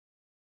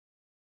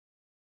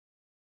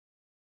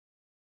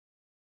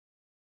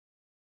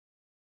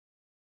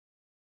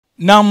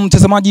Na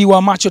mtazamaji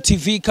wa Macho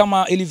TV,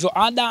 kama ilivyo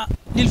ada,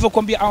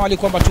 nilivyokuambia awali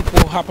kwamba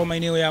tupo hapa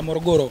maeneo ya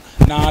Morogoro,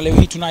 na leo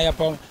hii tunaye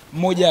hapa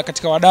mmoja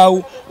katika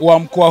wadau wa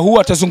mkoa huu.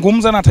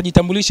 Atazungumza na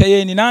atajitambulisha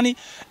yeye ni nani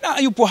na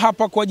yupo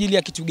hapa kwa ajili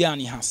ya kitu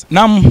gani hasa.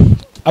 Naam,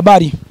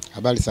 habari?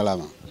 Habari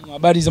salama.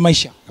 Habari za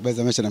maisha? Habari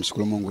za maisha,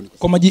 namshukuru Mungu.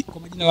 Kwa majina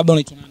labda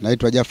unaitwa nani?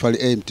 Naitwa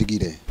Jafari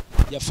Mtigile.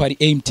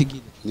 Jafari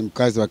Mtigile. Ni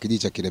mkazi wa kijiji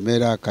cha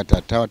Kilemela,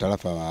 kata Tawa,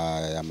 tarafa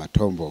ya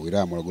Matombo,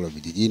 wilaya Morogoro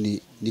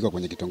Vijijini. Niko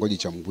kwenye kitongoji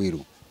cha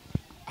Mbili.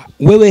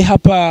 Wewe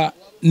hapa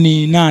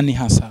ni nani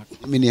hasa?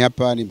 Mimi ni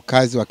hapa ni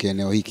mkazi wa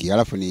eneo hiki,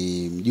 alafu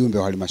ni mjumbe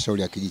wa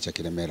halmashauri ya kijiji cha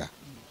Kilemela.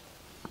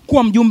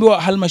 Kuwa mjumbe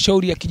wa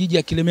halmashauri ya kijiji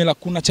ya Kilemela,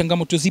 kuna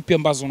changamoto zipi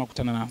ambazo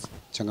unakutana nazo?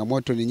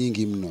 Changamoto ni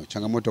nyingi mno.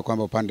 Changamoto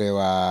kwamba upande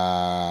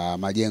wa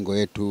majengo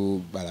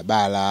yetu,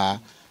 barabara,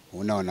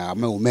 unaona,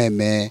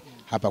 umeme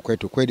hapa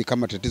kwetu. Kweli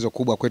kama tatizo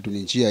kubwa kwetu ni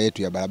njia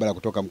yetu ya barabara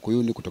kutoka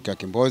Mkuyuni kutokea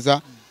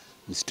Kimboza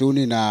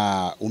msituni,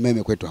 na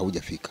umeme kwetu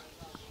haujafika.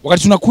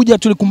 Wakati tunakuja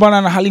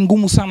tulikumbana na hali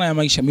ngumu sana ya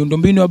maisha.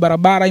 Miundombinu ya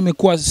barabara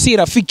imekuwa si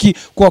rafiki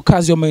kwa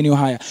wakazi wa maeneo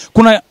haya.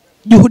 Kuna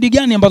juhudi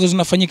gani ambazo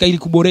zinafanyika ili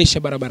kuboresha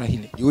barabara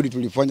hili? Juhudi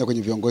tulifanya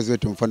kwenye viongozi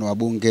wetu, mfano wa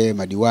bunge,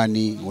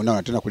 madiwani,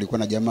 unaona, tena kulikuwa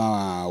na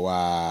jamaa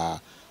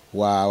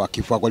wa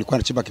kifua, walikuwa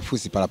wanachimba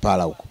kifusi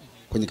palapala huko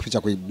kwenye kifusi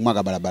cha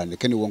kumwaga barabara.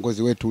 Lakini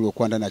uongozi wetu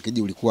uliokuwa ndani ya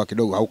kijiji ulikuwa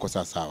kidogo hauko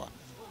sawa.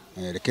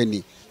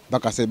 Lakini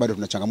mpaka sasa bado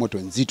tuna changamoto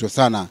nzito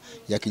sana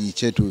ya kijiji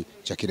chetu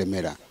cha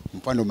Kilemela.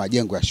 Mfano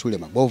majengo ya shule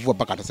mabovu,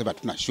 mpaka hata sasa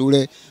hatuna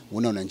shule.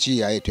 Unaona,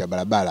 njia yetu ya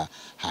barabara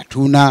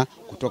hatuna,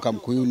 kutoka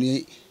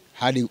Mkuyuni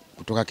hadi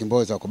kutoka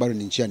Kimboza kwa bado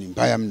ni njia ni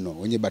mbaya mno.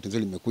 Wenye bahati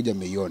nzuri nimekuja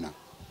mmeiona.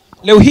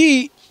 Leo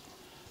hii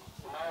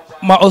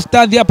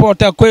maostadhi hapa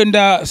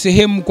watakwenda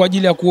sehemu kwa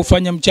ajili ya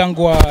kufanya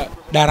mchango wa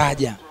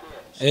daraja.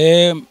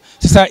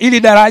 Sasa ili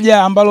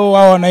daraja ambalo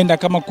wao wanaenda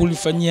kama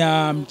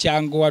kulifanyia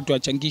mchango, watu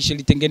wachangishe,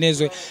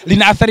 litengenezwe,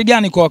 lina athari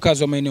gani kwa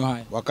wakazi wa maeneo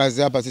haya?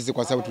 Wakazi hapa sisi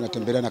kwa sababu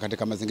tunatembeleana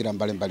katika mazingira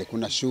mbalimbali.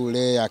 Kuna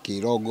shule ya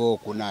Kirogo,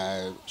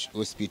 kuna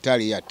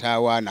hospitali ya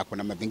Tawa, na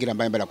kuna mazingira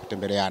mbalimbali ya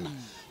kutembeleana.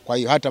 Kwa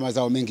hiyo hata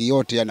mazao mengi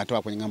yote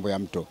yanatoka kwenye ngambo ya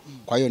mto.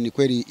 Kwa hiyo ni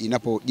kweli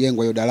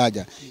inapojengwa hiyo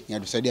daraja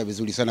inatusaidia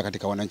vizuri sana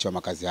katika wananchi wa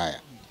makazi haya.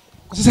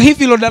 Sasa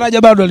hivi hilo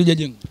daraja bado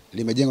halijajengwa?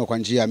 Limejengwa kwa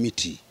njia ya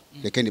miti,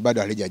 lakini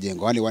bado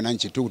halijajengwa. Yaani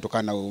wananchi tu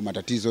kutokana na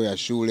matatizo ya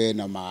shule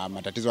na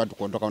matatizo watu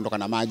kuondoka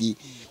na maji,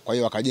 kwa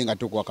hiyo wakajenga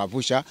tu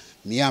wakavusha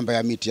miamba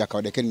ya miti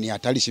yakawa, lakini ni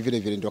hatarishi vile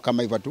vile, ndio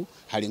kama hivyo tu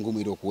hali ngumu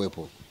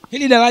iliyokuwepo.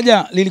 Hili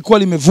daraja lilikuwa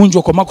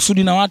limevunjwa kwa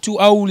makusudi na watu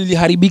au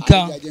liliharibika?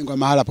 Halijajengwa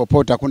mahala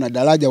popote, hakuna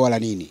daraja wala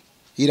nini.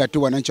 Ila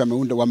tu wananchi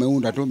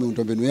wameunda tu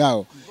miundombinu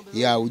yao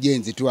ya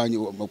ujenzi tu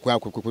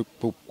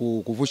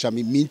kuvusha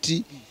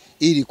miti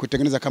ili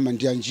kutengeneza kama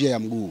njia ya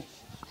mguu.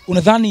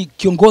 Unadhani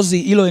kiongozi,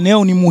 hilo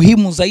eneo ni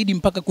muhimu zaidi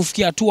mpaka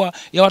kufikia hatua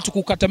ya watu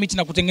kukata miti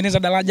na kutengeneza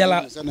daraja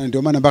la sana?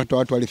 Ndio maana mpaka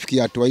watu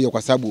walifikia hatua hiyo,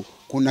 kwa sababu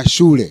kuna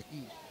shule,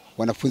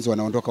 wanafunzi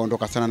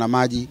wanaondoka sana na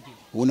maji,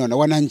 unaona,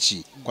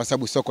 wananchi, kwa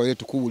sababu soko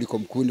letu kuu liko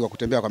Mkuyuni, wa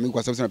kutembea kwa miguu,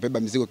 kwa sababu tunabeba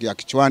mizigo ya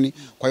kichwani.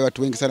 Kwa hiyo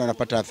watu wengi sana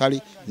wanapata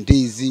athari,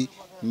 ndizi,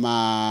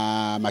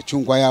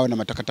 machungwa yao na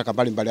matakataka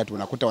mbalimbali, watu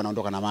wanakuta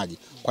wanaondoka na maji.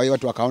 Kwa hiyo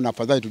watu wakaona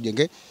afadhali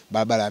tujenge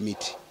barabara ya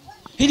miti.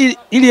 Hili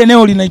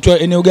eneo linaitwa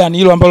eneo gani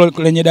hilo ambalo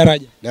lenye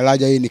daraja?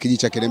 Daraja hii ni kijiji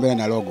cha Kilemela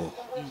na Logo.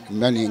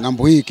 Ndani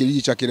ngambo hii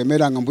kijiji cha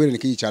Kilemela, ngambo ile ni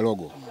kijiji cha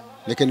Logo.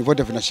 Lakini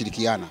vote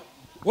vinashirikiana.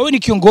 Wewe ni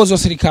kiongozi wa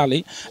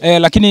serikali,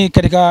 lakini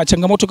katika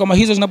changamoto kama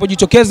hizo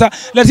zinapojitokeza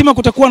lazima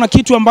kutakuwa na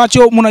kitu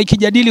ambacho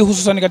mnaikijadili,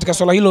 hususan katika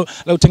swala hilo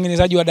la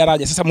utengenezaji wa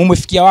daraja. Sasa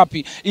mumefikia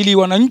wapi ili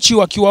wananchi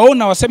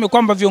wakiwaona waseme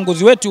kwamba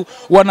viongozi wetu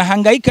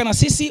wanahangaika na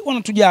sisi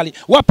wanatujali?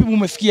 Wapi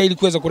mumefikia ili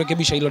kuweza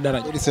kurekebisha hilo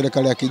daraja? Kweli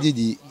serikali ya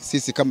kijiji,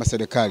 sisi kama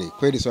serikali,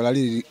 kweli swala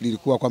hili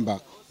lilikuwa kwamba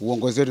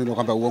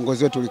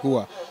uongozi wetu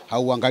ulikuwa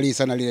hauangalii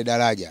sana lile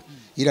daraja.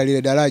 Ila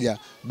lile daraja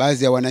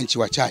baadhi ya wananchi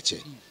wachache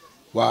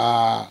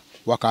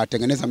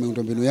wakatengeneza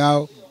miundombinu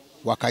yao,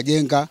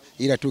 wakajenga,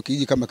 ila tu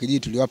kijiji kama kijiji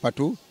tuliwapa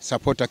tu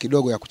supporta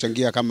kidogo ya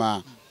kuchangia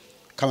kama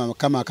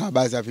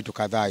baadhi ya vitu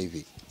kadhaa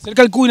hivi.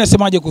 Serikali kuu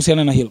inasemaje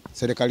kuhusiana na hilo?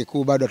 Serikali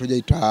kuu bado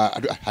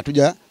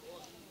hatuja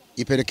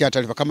ipelekea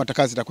taarifa kama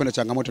takazi zitakwenda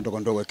changamoto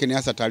ndogo, lakini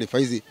hasa taarifa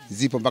hizi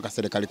zipo mpaka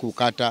serikali kuu,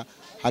 kata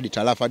hadi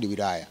tarafa hadi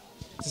wilaya.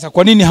 Sasa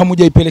kwa nini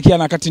hamujaipelekea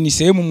na kati ni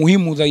sehemu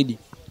muhimu zaidi?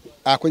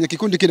 Kwenye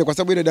kikundi kile, kwa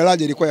sababu ile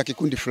daraja ilikuwa ya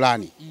kikundi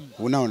fulani,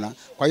 unaona.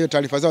 Kwa hiyo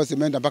taarifa zao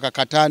zimeenda mpaka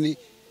katani,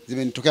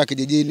 zimetokea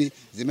kijijini,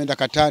 zimeenda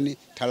katani,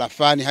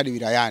 tarafani hadi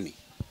wilayani.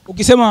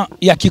 Ukisema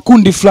ya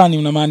kikundi fulani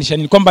unamaanisha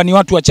nini? Kwamba ni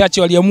watu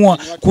wachache waliamua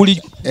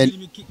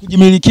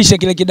kujimilikisha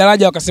kile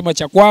kidaraja wakasema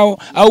cha kwao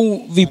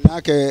au vipi? Maana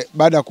yake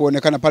baada ya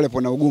kuonekana pale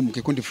pana ugumu,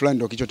 kikundi fulani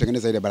ndio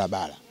kilichotengeneza ile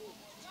barabara.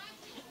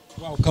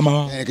 Wao kama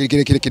wao.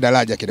 Kile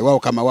kidaraja kile, wao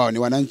kama wao ni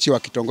wananchi wa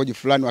kitongoji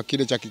fulani wa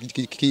kile cha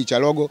kijiji cha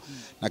Logo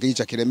na kijiji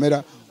cha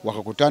Kilemela,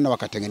 wakakutana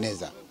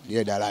wakatengeneza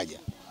ile daraja.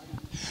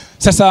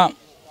 Sasa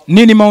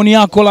nini maoni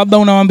yako, labda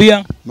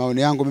unawaambia?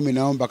 Maoni yangu mimi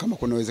naomba kama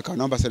kuna uwezekano,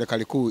 naomba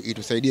serikali kuu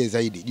itusaidie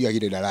zaidi juu ya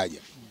ile daraja.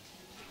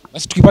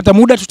 Basi tukipata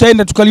muda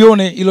tutaenda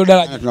tukalione hilo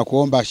daraja.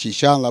 Tunakuomba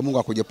inshallah Mungu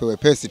akujape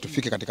wepesi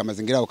tufike katika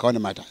mazingira ukaone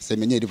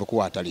sehemu yenyewe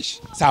ilivyokuwa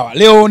hatarishi. Sawa,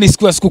 leo ni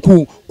siku ya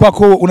sikukuu.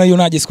 Kwako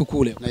unaionaje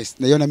sikukuu leo?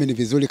 Naiona mimi ni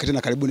vizuri,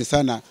 tena karibuni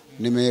sana.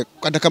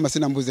 Hata kama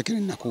sina mbuzi lakini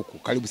nina kuku.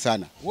 Karibu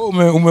sana.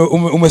 Wewe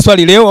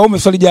umeswali leo au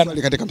umeswali jana?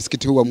 Swali katika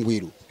msikiti huu wa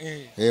Mgwiru.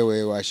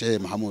 Ewe wa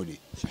Sheikh Mahmudi.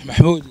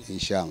 Mahmudi.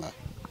 Inshallah.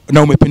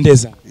 Na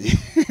umependeza.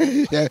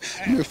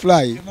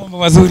 Nimefurahi. Mambo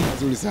mazuri.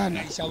 Mazuri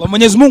sana. Inshallah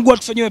Mwenyezi Mungu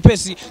atufanyie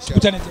wepesi.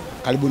 Tukutane tena.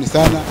 Karibuni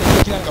sana.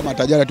 Kama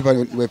tajara tupa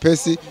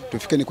wepesi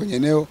tufikeni kwenye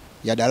eneo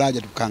ya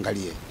daraja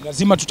tukaangalie.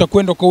 Lazima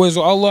tutakwenda kwa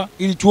uwezo wa Allah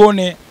ili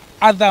tuone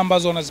adha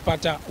ambazo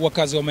wanazipata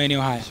wakazi wa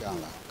maeneo haya.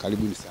 Inshallah.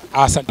 Karibuni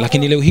sana. Asante.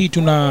 Lakini leo hii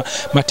tuna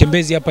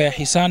matembezi hapa ya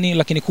hisani,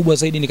 lakini kubwa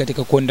zaidi ni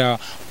katika kwenda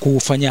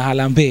kufanya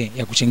harambee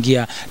ya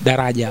kuchangia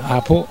daraja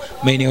hapo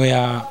maeneo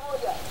ya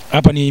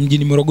hapa ni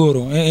mjini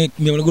Morogoro,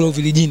 Morogoro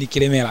Vijijini,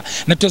 Kilemela.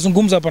 Na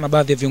tutazungumza hapa na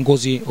baadhi ya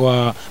viongozi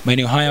wa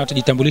maeneo haya,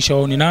 watajitambulisha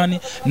wao ni nani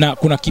na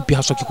kuna kipi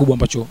haswa kikubwa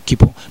ambacho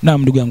kipo.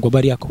 Naam ndugu yangu,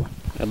 habari yako?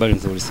 Habari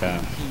nzuri sana.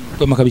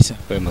 Kwema kabisa.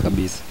 Kwema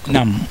kabisa.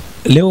 Naam.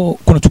 Leo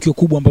kuna tukio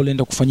kubwa ambalo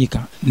linaenda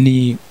kufanyika,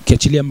 ni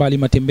kiachilia mbali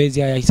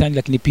matembezi haya hisani,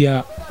 lakini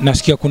pia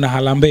nasikia kuna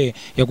harambee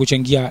ya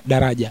kuchangia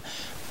daraja.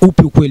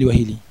 Upi ukweli wa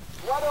hili?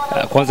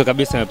 Kwanza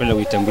kabisa napenda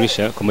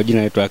kujitambulisha kwa majina,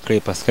 naitwa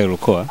Pascal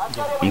Lukoa,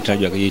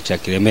 mtendaji wa kijiji cha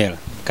Kilemela,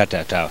 kata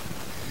ya Tawa.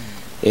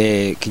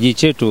 Kijiji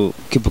chetu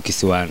kipo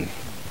kisiwani.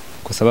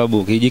 Kwa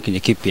sababu kijiji kile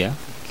kipya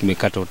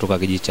kimekata kutoka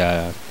kijiji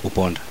cha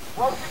Uponda.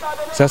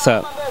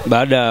 Sasa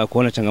baada ya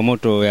kuona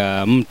changamoto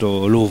ya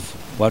mto Ruvu,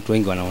 watu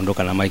wengi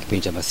wanaondoka na maji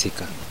kipindi cha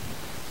masika.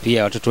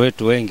 Pia watoto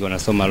wetu wengi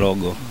wanasoma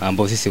Logo,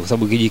 ambao sisi kwa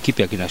sababu kijiji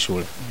kipya kina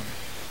shule.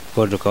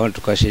 Kwa hiyo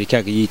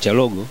tukashirikia kijiji cha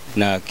Logo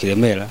na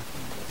Kilemela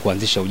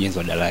kuanzisha ujenzi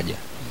wa daraja.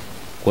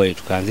 Kwa hiyo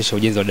tukaanzisha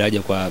ujenzi wa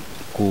daraja kwa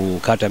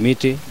kukata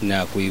miti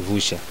na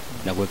kuivusha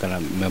na kuweka na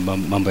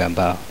mambo ya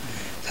mbao.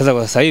 Sasa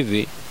kwa sasa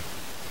hivi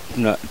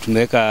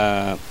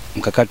tumeweka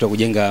mkakati wa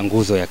kujenga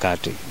nguzo ya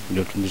kati,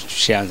 ndio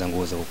tumeshaanza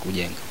nguzo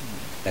kujenga.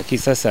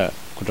 Lakini sasa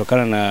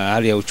kutokana na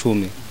hali ya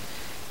uchumi,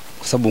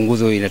 kwa sababu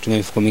nguzo inatumia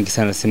mifuko mingi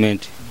sana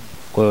simenti,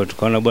 kwa hiyo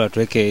tukaona bora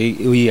tuweke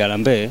hii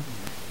harambee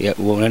ya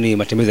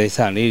matembezi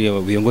sana ili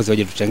viongozi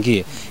waje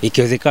tuchangie,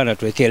 ikiwezekana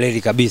tuwekee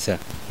reli kabisa,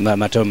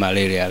 matao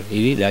maleli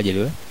ili daraja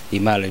liwe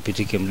imara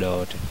lipitike muda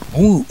wote.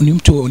 Huu ni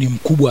mto ni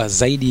mkubwa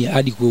zaidi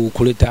hadi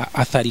kuleta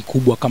athari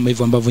kubwa kama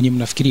hivyo ambavyo nyinyi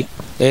mnafikiria?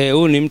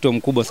 Huu ni mto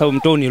mkubwa sababu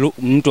mto ni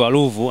mto wa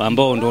Ruvu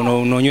ambao ndio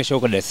unaonyesha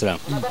huko Dar es Salaam.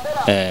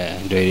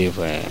 Ndio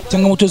ilivyo.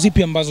 Changamoto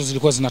zipi ambazo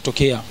zilikuwa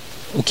zinatokea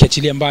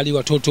ukiachilia mbali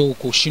watoto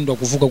kushindwa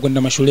kuvuka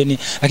kwenda mashuleni,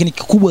 lakini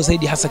kikubwa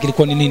zaidi hasa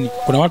kilikuwa ni nini?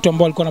 Kuna watu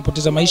ambao walikuwa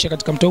wanapoteza maisha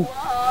katika mto huu?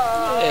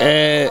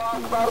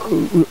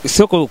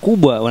 Soko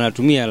kubwa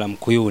wanatumia la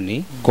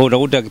mkuyuni. Kwa hiyo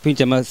utakuta kipindi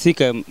cha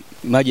masika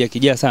maji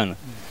yakijaa sana,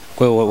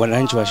 kwa hiyo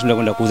wananchi wanashindwa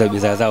kwenda kuuza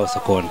bidhaa zao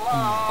sokoni.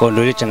 Kwa hiyo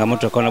ndio ile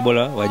changamoto, wakaona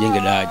bora wajenge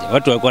daraja.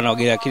 Watu walikuwa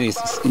wanaogelea lakini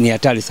ni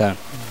hatari sana.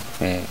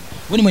 Wewe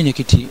ni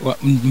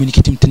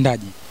mwenyekiti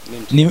mtendaji.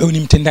 Ni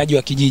mtendaji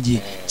wa kijiji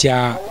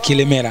cha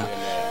Kilemela.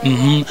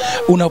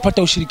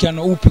 Unapata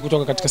ushirikiano upi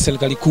kutoka katika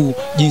serikali kuu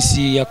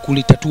jinsi ya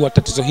kulitatua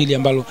tatizo hili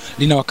ambalo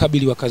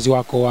linawakabili wakazi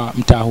wako wa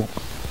mtaa huu?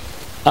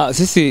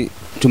 Sisi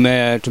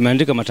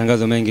tumeandika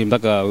matangazo mengi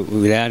mpaka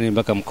wilayani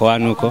mpaka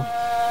mkoani huko,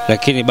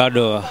 lakini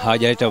bado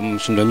hawajaleta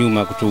mshindo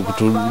nyuma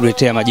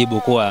kutuletea majibu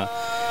kwa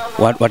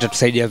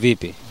watatusaidia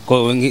vipi. Kwa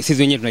hiyo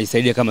sisi wenyewe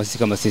tunajisaidia kama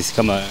sisi.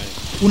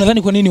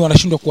 Unadhani kwa nini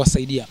wanashindwa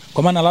kuwasaidia?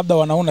 Kwa maana labda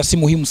wanaona si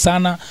muhimu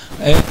sana,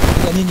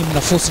 nyinyi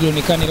mna force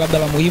lionekane labda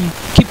la muhimu.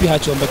 Kipi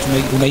hacho ambacho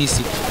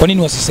unahisi? Kwa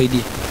nini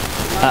wasisaidie?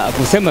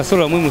 Kusema sio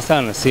la muhimu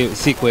sana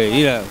si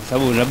kweli, ila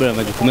sababu labda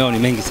majukumu yao ni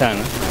mengi sana.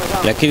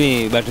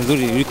 Lakini bahati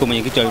nzuri yuko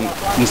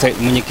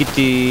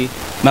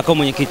makamu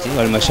mwenyekiti wa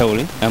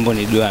halmashauri ambao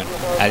ni diwani.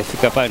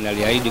 Alifika pale na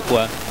aliahidi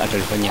kuwa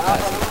atalifanyia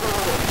kazi.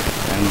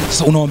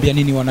 Sasa unawaambia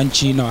nini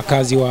wananchi na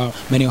wakazi wa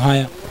maeneo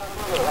haya?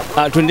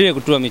 Tuendelee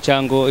kutoa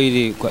michango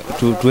ili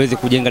tuweze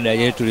kujenga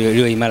daraja letu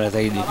liwe imara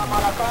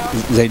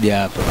zaidi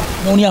hapo.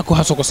 Maoni yako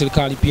hasa kwa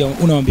serikali pia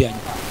unawaambiaje?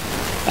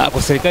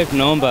 Kwa serikali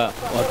tunaomba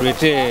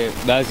watuletee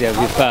baadhi ya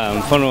vifaa,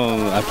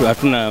 mfano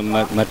hatuna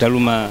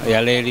mataluma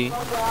ya reli,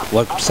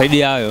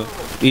 watusaidie hayo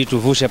ili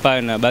tuvushe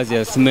pale, na baadhi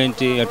ya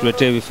simenti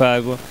watuletee vifaa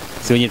hivyo.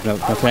 Sisi wenyewe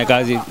tunafanya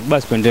kazi,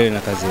 basi tuendelee na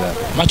kazi yao.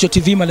 Macho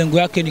TV malengo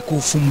yake ni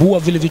kufumbua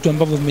vile vitu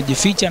ambavyo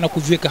vimejificha na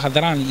kuviweka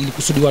hadharani ili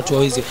kusudi watu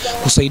waweze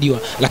kusaidiwa.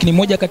 Lakini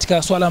moja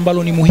katika swala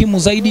ambalo ni muhimu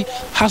zaidi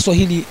haswa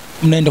hili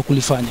mnaenda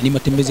kulifanya ni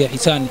matembezi ya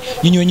hisani.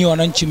 Nyinyi wenyewe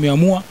wananchi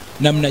mmeamua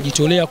na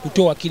mnajitolea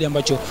kutoa kile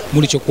ambacho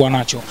mlichokuwa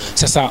nacho.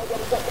 Sasa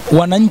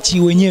wananchi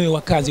wenyewe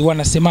wakazi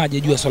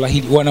wanasemaje juu ya swala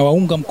hili?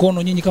 Wanawaunga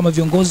mkono nyinyi kama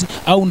viongozi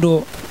au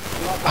ndo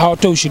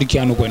hawatoi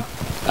ushirikiano kwenu?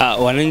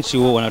 Wananchi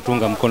wao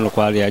wanatuunga mkono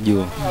kwa hali ya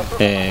juu.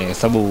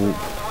 Sababu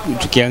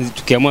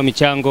tukiamua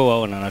michango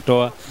wao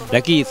wanatoa,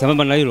 lakini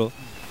sambamba na hilo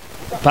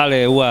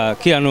pale huwa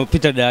kila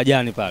anopita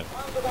darajani pale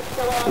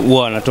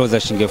huwa wanatoza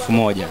shilingi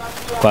 1000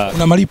 kwa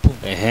kuna malipo.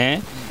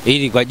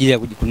 Ili kwa ajili ya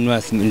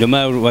kununua, ndio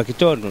maana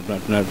wakitoa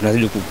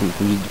tunazidi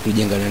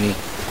kujenga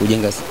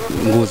kujenga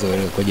nguzo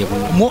ile kwa ajili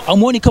ya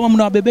Amuoni kama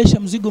mnawabebesha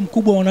mzigo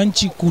mkubwa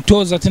wananchi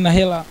kutoza tena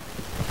hela?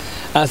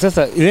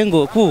 Sasa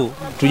lengo kuu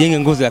tujenge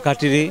nguzo ya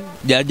kata ile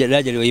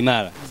daraja liwe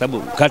imara, sababu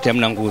kata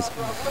hamna nguzo.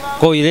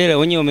 Kwa hiyo ile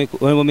wenyewe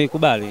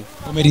wameikubali.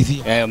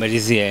 Wameridhia.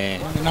 Wameridhia.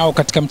 Nao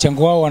katika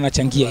mchango wao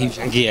wanachangia hivi.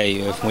 Changia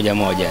hiyo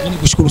 1000. Mimi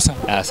kushukuru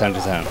sana.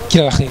 Asante sana.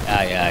 Kila la heri.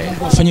 Haya.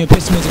 Wafanywe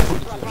pesa mwezi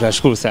kufanikiwa.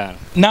 Tunashukuru sana.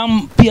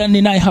 Naam, pia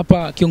ni naye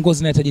hapa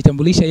kiongozi naye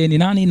atajitambulisha yeye ni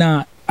nani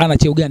na ana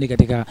cheo gani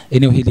katika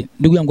eneo hili.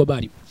 Ndugu yangu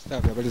habari?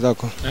 Safi, habari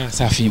zako?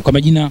 Safi. Kwa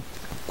majina?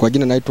 Kwa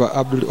jina naitwa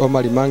Abdul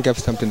Omar Mange,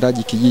 afisa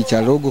mtendaji kijiji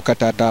cha Rogo,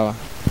 kata ya Tawa.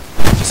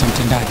 Afisa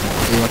mtendaji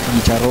wa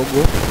kijiji cha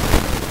Rogo.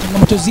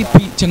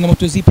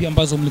 Changamoto zipi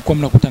ambazo mlikuwa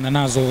mnakutana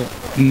nazo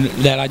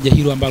daraja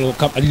hilo ambalo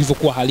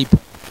lilivyokuwa halipo?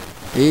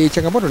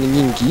 Changamoto ni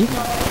nyingi.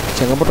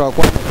 Changamoto ya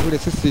kwanza vile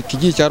sisi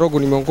kijiji cha Rogo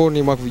ni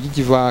miongoni mwa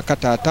vijiji vya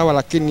kata ya Tawa,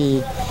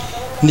 lakini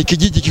ni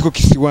kijiji kiko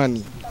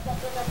kisiwani.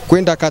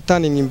 Kwenda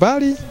katani ni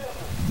mbali,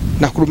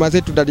 na huduma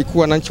zetu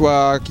dalikuwa wananchi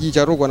wa kijiji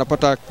cha Rogo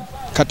wanapata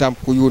kata ya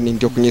Mkuyuni,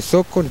 ndio kwenye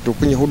soko, ndio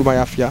kwenye huduma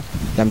ya afya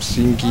ya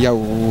msingi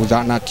au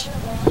zahanati.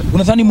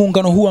 Unadhani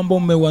muungano huu ambao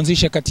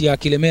mmeuanzisha kati ya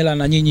Kilemela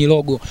na nyinyi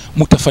Rogo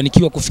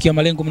mtafanikiwa kufikia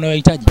malengo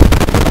mnayohitaji?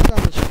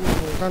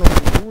 Muungano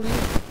mzuri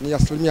ni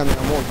 100%,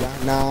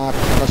 na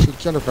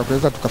tunashirikiana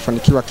tutaweza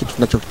tukafanikiwa kitu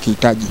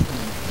tunachokihitaji.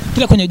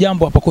 Kila kwenye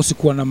jambo hapakosi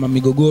kuwa na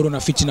migogoro na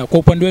fitina. Kwa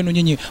upande wenu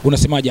nyinyi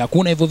unasemaje,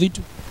 hakuna hivyo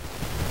vitu?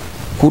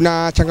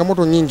 Kuna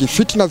changamoto nyingi.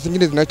 Fitina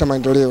zingine zinaleta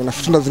maendeleo na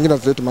fitina zingine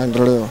zinaleta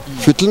maendeleo.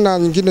 Fitina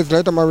nyingine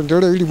zinaleta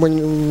maendeleo ili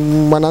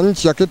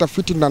mwananchi akileta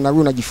fitina na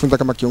wewe unajifunza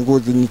kama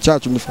kiongozi ni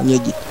chachu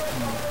nifanyeje.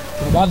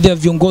 Baadhi ya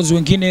viongozi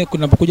wengine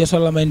kunapokuja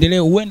swala la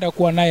maendeleo huenda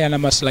kuwa naye ana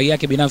maslahi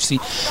yake binafsi.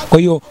 Kwa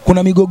hiyo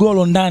kuna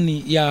migogoro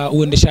ndani ya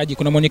uendeshaji.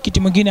 Kuna mwenyekiti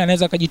mwingine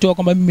anaweza akajitoa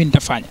kwamba mimi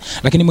nitafanya,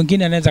 lakini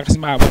mwingine anaweza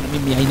akasema bwana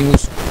mimi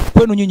hainihusu.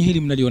 Kwenu nyinyi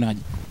hili mnalionaje?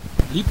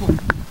 Lipo?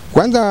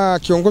 Kwanza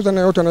kiongozi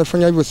na yote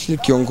anayefanya hivyo si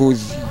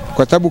kiongozi.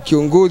 Kwa sababu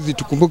kiongozi,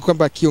 tukumbuke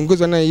kwamba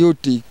kiongozi anaye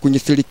yote kwenye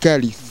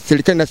serikali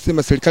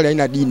nasema serikali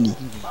haina dini.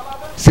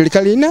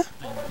 Serikali haina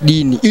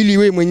dini, ili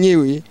we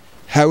mwenyewe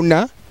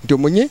hauna ndio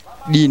mwenye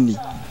dini.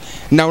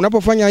 Na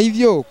unapofanya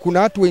hivyo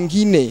kuna watu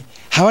wengine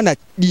hawana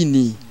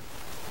dini.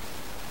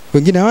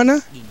 Wengine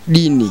hawana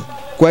dini.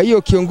 Kwa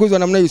hiyo kiongozi wa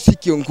namna hiyo si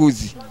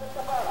kiongozi.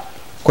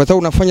 Kwa sababu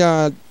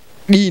unafanya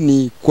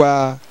dini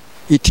kwa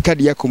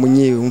itikadi yako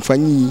mwenyewe,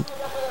 umfanyii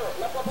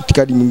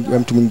itikadi ya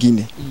mtu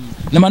mwingine.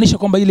 Namaanisha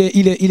kwamba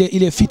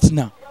ile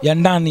fitna ya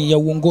ndani ya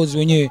uongozi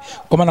wenyewe,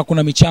 kwa maana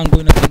kuna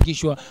michango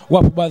inachangishwa,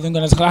 wapo baadhi wengine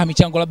wanasema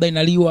michango labda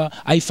inaliwa,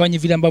 haifanyi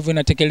vile ambavyo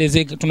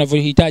inatekelezeka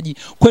tunavyohitaji.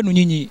 Kwenu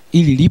nyinyi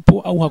ili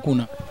lipo au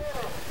hakuna?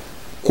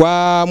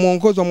 Kwa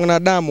mwongozo wa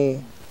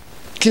mwanadamu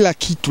kila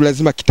kitu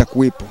lazima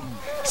kitakuwepo.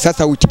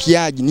 Sasa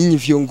uitikiaji, nyinyi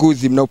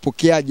viongozi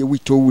mnaopokeaje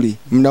wito ule?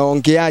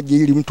 Mnaongeaje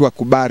ili mtu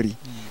akubali?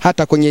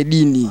 Hata kwenye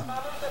dini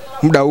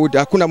muda wote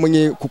hakuna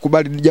mwenye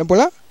kukubali jambo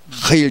la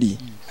kheri,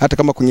 hata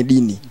kama kwenye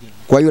dini.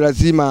 Kwa hiyo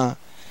lazima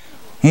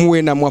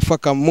muwe na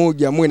mwafaka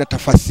mmoja, muwe na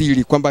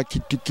tafasiri kwamba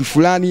kitu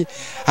fulani,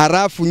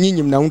 halafu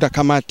nyinyi mnaunda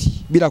kamati.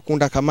 Bila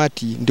kuunda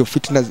kamati ndio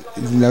fitna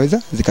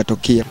zinaweza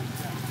zikatokea.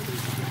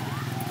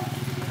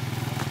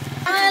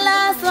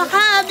 Ala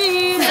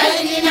sahabi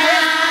Sayyidina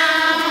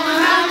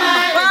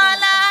Muhammad wa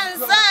ala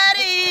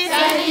ansari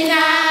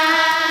Sayyidina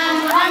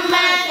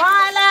Muhammad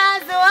wa ala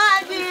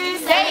azwaji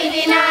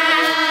Sayyidina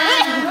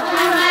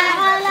Muhammad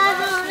wa ala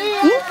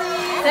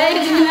dhurriyyati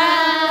Sayyidina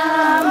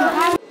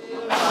Muhammad.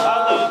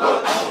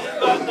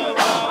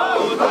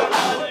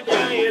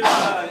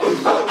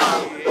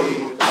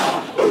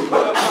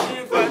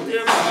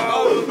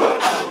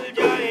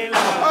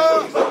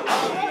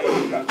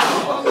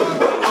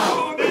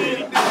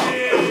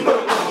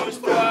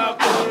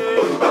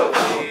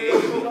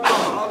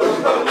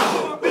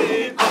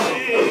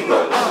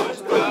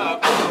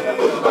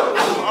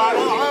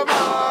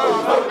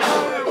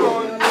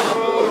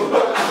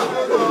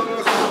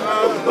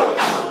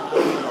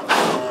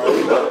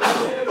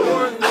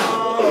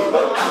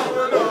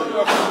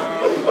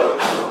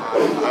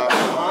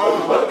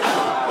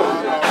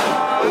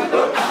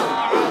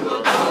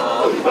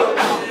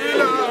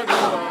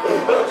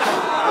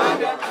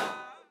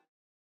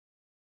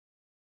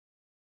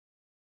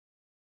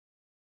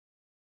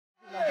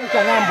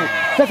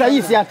 Sasa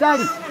hii si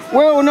hatari?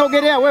 Wewe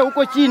unaogelea, wewe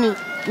uko chini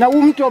na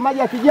huu mto maji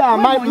yakijaa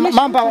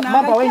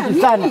mamba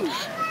wengi sana.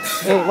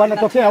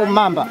 Wanatokea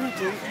mamba.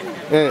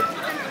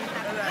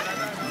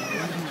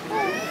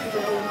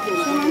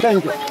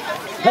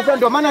 Sasa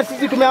ndio maana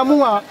sisi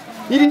tumeamua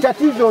ili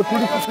tatizo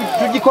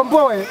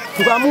tujikomboe,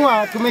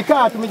 tukaamua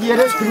tumekaa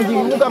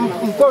tumejiunga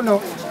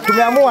mkono,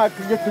 tumeamua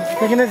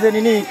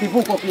tutengeneze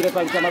kivuko kile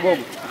pale cha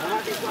Magogo.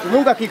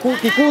 Tumeunga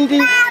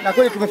kikundi na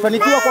kweli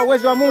tumefanikiwa kwa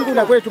uwezo wa Mungu,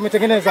 na kweli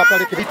tumetengeneza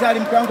pale hospitali.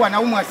 Mke wangu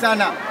anaumwa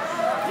sana,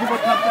 hivyo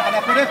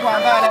anapelekwa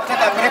ambaye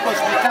anataka apelekwe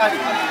hospitali.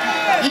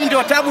 Hii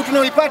ndio tabu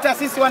tunaoipata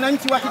sisi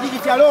wananchi wa kijiji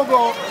cha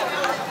Rogo,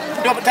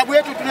 ndio tabu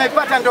yetu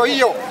tunaipata ndio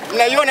hiyo,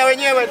 mnaiona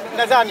wenyewe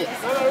nadhani.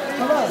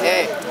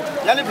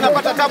 yani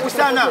tunapata tabu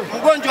sana.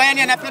 Mgonjwa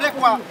yani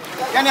anapelekwa,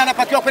 yani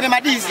anapakiwa kwenye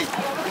madizi.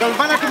 Ndio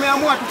maana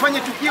tumeamua tufanye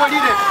tukio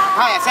lile.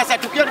 Haya, sasa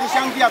tukio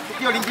limeshaingia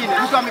tukio lingine.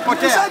 Mtu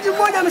amepotea. Mshaji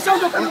mmoja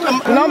ameshaondoka.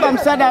 Tunaomba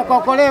msaada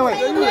akaokolewe.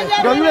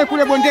 Ndio yule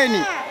kule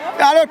bondeni.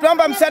 Leo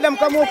tuomba msaada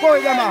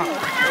mkamuokoe jamaa.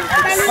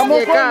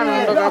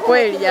 Ndoka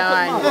kweli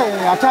jamani.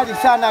 Hatari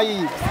sana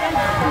hii.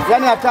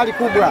 Yaani hatari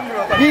kubwa.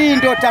 Hii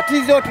ndio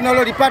tatizo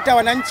tunalolipata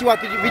wananchi wa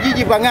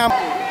vijiji vya ng'ambo.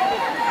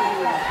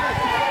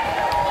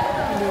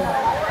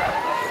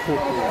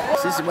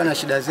 Sisi bwana,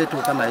 shida zetu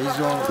kama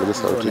hizo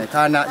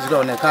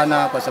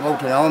zinaonekana kwa sababu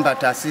tunaomba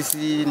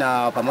taasisi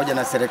na pamoja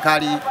na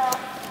serikali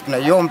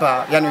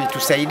tunaiomba yani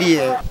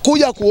itusaidie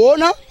kuja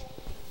kuona,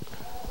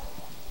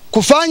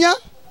 kufanya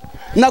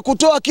na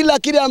kutoa kila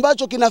kile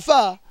ambacho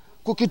kinafaa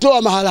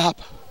kukitoa mahala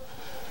hapa.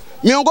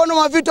 Miongoni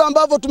mwa vitu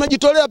ambavyo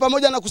tumejitolea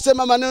pamoja na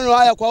kusema maneno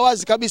haya kwa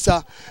wazi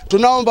kabisa,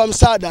 tunaomba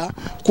msaada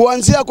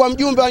kuanzia kwa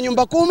mjumbe wa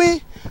nyumba 10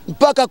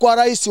 mpaka kwa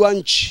rais wa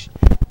nchi.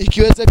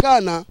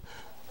 Ikiwezekana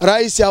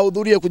rais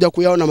ahudhurie kuja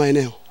kuyaona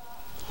maeneo.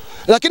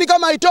 Lakini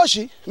kama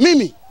haitoshi,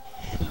 mimi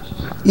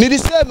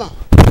nilisema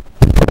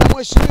na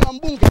mheshimiwa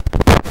mbunge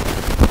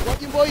wa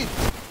jimbo hili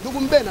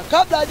ndugu Mbena,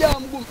 kabla hajawa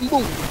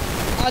mbunge,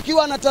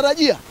 akiwa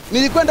anatarajia,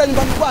 nilikwenda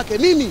nyumbani kwake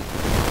mimi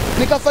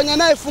nikafanya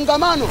naye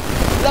fungamano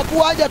la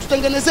kuwaje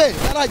tutengenezee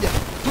daraja.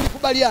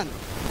 Tulikubaliana,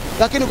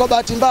 lakini kwa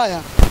bahati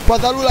mbaya kwa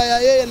dharura ya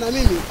yeye na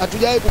mimi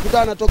hatujawahi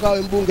kukutana toka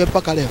awe mbunge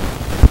mpaka leo.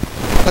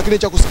 Lakini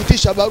cha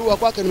kusikitisha, barua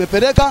kwake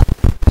nimepeleka,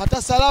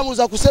 hata salamu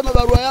za kusema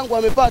barua yangu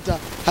amepata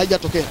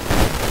haijatokea.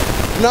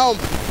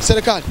 Naomba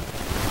serikali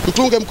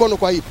mtunge mkono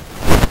kwa hili.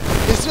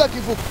 Isiwe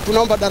kivuko,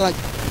 tunaomba daraja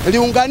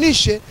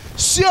liunganishe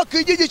sio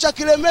kijiji cha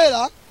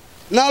Kilemela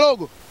na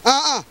Logo.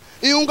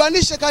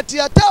 Iunganishe kati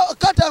ya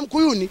kata ya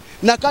Mkuyuni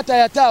na kata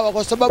ya Tawa,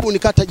 kwa sababu ni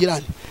kata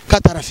jirani,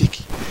 kata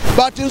rafiki.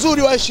 Bahati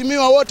nzuri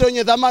waheshimiwa wote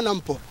wenye dhamana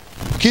mpo.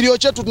 Kilio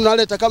chetu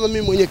tunaleta kama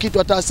mimi mwenyekiti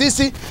wa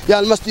taasisi ya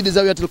Almasjid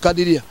Zawiyat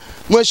Alqaadiria,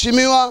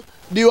 mheshimiwa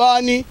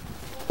diwani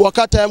wa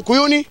kata ya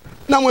Mkuyuni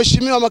na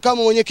mheshimiwa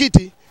makamu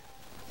mwenyekiti,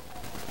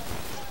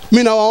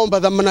 mimi nawaomba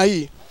dhamana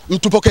hii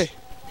mtupokee.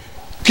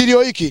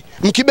 Kilio hiki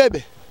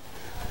mkibebe.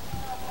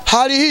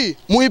 Hali hii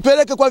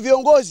muipeleke kwa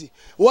viongozi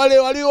wale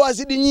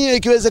waliowazidi nyie,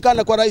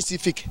 ikiwezekana kwa rais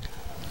ifike.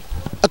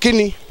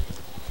 Lakini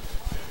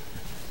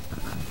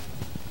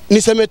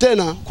niseme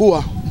tena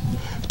kuwa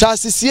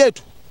taasisi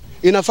yetu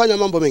inafanya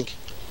mambo mengi.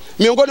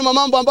 Miongoni mwa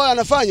mambo ambayo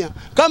anafanya,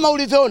 kama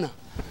ulivyoona,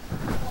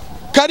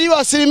 karibu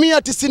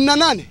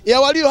 98%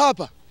 ya walio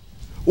hapa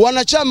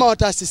wanachama wa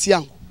taasisi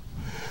yangu.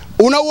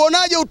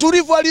 Unauonaje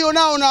utulivu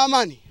alionao na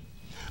amani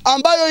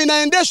ambayo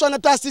inaendeshwa na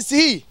taasisi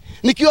hii?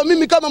 Nikiwa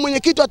mimi kama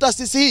mwenyekiti wa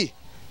taasisi hii,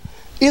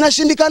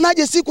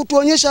 inashindikanaje siku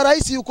tuonyesha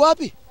rais yuko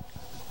wapi?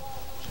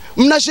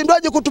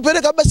 Mnashindwaje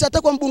kutupeleka basi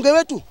hata kwa mbunge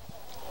wetu?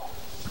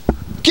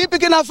 Kipi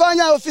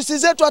kinafanya ofisi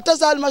zetu hata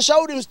za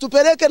halmashauri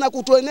msitupeleke na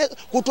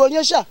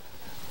kutuonyesha?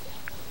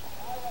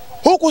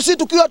 Huku si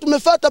tukiwa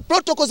tumefuata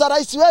protocol za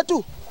rais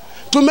wetu.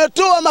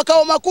 Tumetoa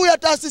makao makuu ya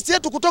taasisi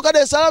yetu kutoka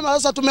Dar es Salaam,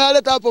 sasa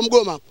tumeyaleta hapo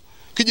Mgoma hapo,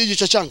 kijiji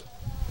cha Changa.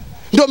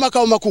 Ndio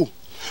makao makuu.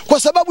 Kwa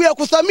sababu ya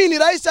kuthamini,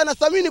 rais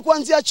anathamini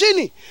kuanzia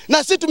chini,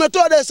 na sisi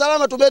tumetoa Dar es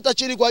Salaam tumeleta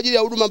chini kwa ajili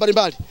ya huduma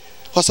mbalimbali.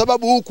 Kwa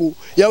sababu huku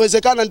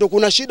yawezekana ndio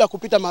kuna shida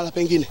kupita mahali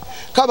pengine.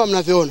 Kama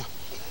mnavyoona,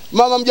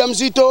 mama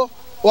mjamzito,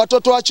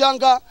 watoto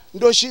wachanga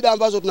ndio shida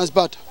ambazo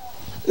tunazipata.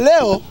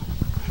 Leo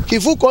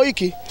kivuko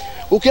hiki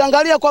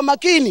ukiangalia kwa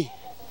makini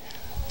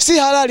si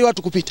halali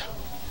watu kupita.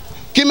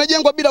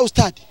 Kimejengwa bila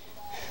ustadi.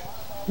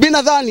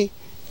 Bila dhani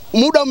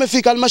muda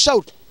umefika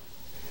halmashauri.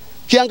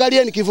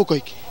 Kiangalieni kivuko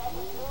hiki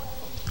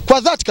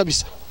kwa dhati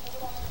kabisa,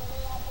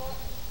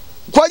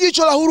 kwa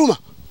jicho la huruma,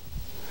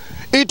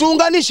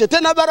 ituunganishe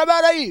tena.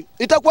 Barabara hii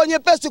itakuwa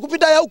nyepesi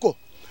kupita ya huko,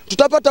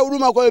 tutapata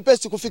huduma kwa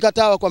wepesi kufika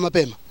Tawa kwa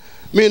mapema.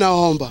 Mimi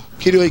naomba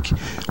kilio hiki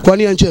kwa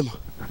nia njema,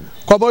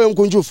 kwa moyo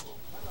mkunjufu,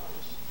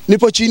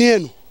 nipo chini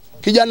yenu,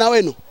 kijana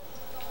wenu,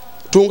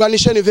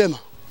 tuunganisheni vyema.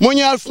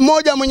 Mwenye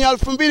 1000, mwenye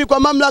 2000 kwa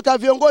mamlaka ya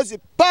viongozi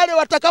pale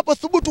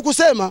watakapothubutu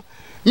kusema,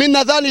 mimi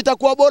nadhani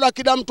itakuwa bora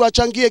kila mtu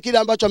achangie kile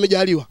ambacho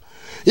amejaliwa.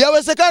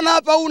 Yawezekana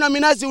hapa una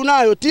minazi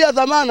unayo, tia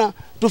dhamana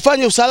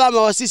tufanye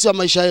usalama wa sisi wa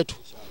maisha yetu.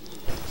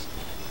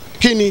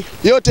 Lakini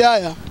yote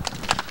haya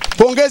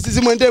pongezi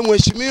zimwendee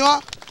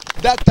mheshimiwa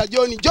Dr.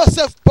 John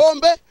Joseph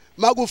Pombe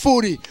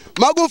Magufuli.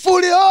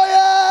 Magufuli oye!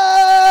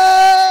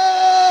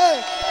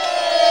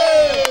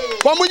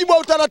 Kwa mujibu wa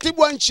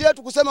utaratibu wa nchi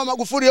yetu kusema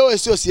Magufuli oye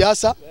sio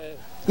siasa.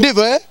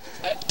 Ndivyo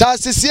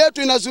taasisi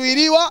yetu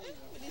inazuiliwa.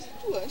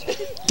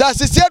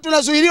 Taasisi yetu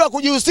inazuiliwa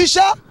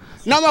kujihusisha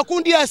na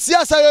makundi ya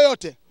siasa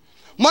yoyote.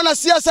 Mwana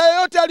siasa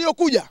yoyote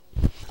aliyokuja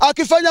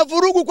akifanya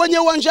vurugu kwenye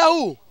uwanja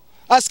huu,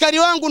 askari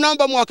wangu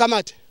naomba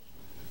muwakamate,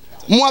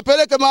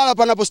 muwapeleke mahala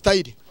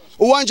panapostahili.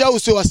 Uwanja huu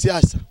sio wa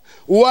siasa.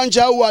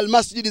 Uwanja huu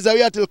Almasjid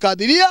Zawiyat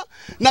Alqaadiria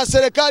na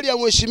serikali ya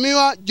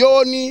mheshimiwa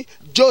John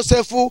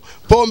Joseph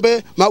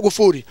Pombe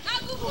Magufuli.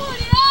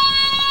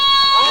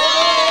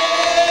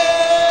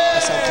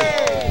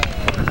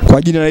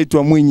 Kwa jina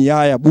naitwa Mwinyi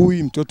Yaya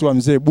Bui, mtoto wa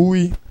mzee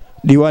Bui,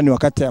 diwani wa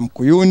kata ya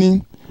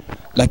Mkuyuni,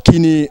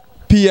 lakini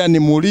pia ni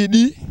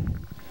muridi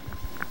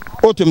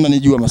wote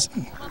mnanijua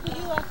masana.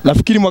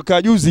 Nafikiri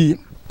mwaka juzi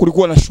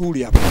kulikuwa na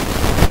shughuli hapa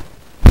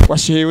kwa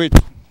shehe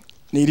wetu.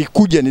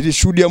 Nilikuja,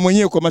 nilishuhudia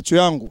mwenyewe kwa macho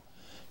yangu.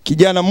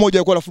 Kijana mmoja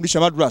alikuwa anafundisha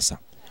madrasa.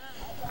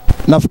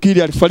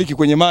 Nafikiri alifariki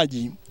kwenye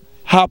maji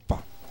hapa.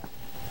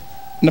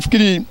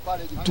 Nafikiri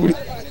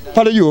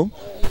pale hiyo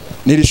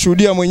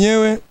nilishuhudia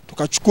mwenyewe,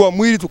 tukachukua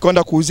mwili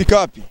tukaenda kuuzika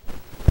wapi?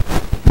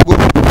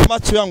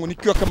 Macho yangu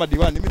nikiwa kama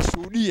diwani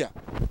nimeshuhudia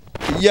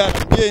kijana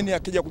mgeni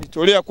akija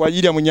kujitolea kwa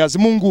ajili ya Mwenyezi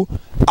Mungu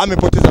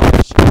amepoteza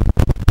maisha.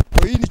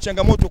 Kwa hii ni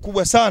changamoto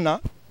kubwa sana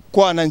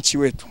kwa wananchi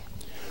wetu.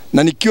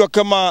 Na nikiwa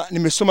kama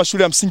nimesoma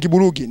shule ya msingi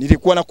Burugi,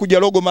 nilikuwa nakuja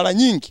Logo mara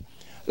nyingi.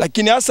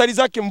 Lakini athari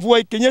zake mvua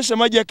ikinyesha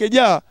maji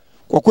yakejaa,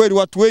 kwa kweli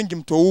watu wengi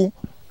mto huu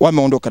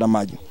wameondoka na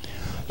maji.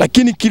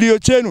 Lakini kilio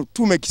chenu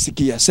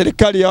tumekisikia.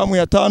 Serikali ya awamu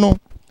ya 5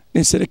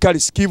 ni serikali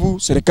sikivu,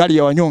 serikali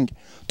ya wanyonge.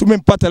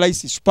 Tumempata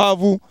rais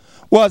shupavu,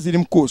 waziri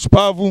mkuu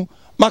shupavu,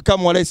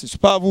 makamu wa rais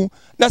shupavu,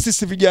 na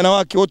sisi vijana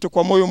wake wote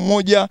kwa moyo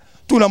mmoja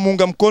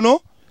tunamuunga mkono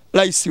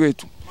rais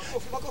wetu.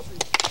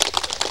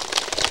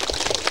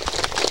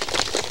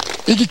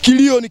 Hiki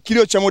kilio ni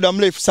kilio cha muda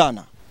mrefu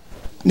sana.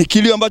 Ni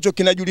kilio ambacho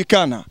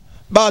kinajulikana.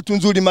 Bahati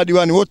nzuri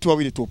madiwani wote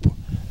wawili tupo.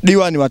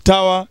 Diwani wa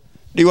Tawa,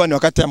 diwani wa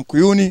kata ya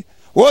Mkuyuni,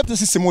 wote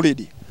sisi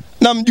muridi.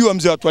 Na mjua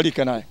mzee watu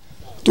alika naye.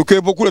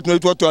 Tukiwepo kule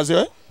tunaitwa watu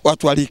wazee,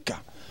 watu alika.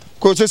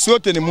 Kwa hiyo sisi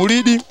wote ni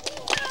muridi.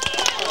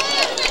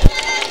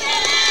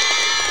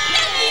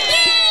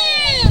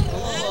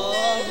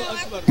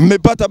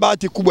 Mmepata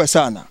bahati kubwa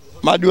sana.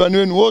 Madiwani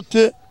wenu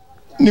wote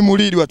ni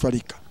muridi watu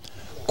alika.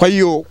 Kwa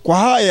hiyo kwa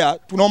haya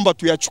tunaomba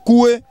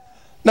tuyachukue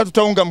na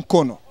tutaunga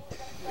mkono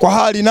kwa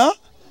hali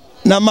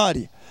na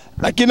mali.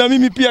 Lakini na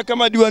mimi pia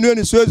kama diwani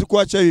wenu siwezi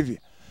kuacha hivi.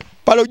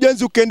 Pale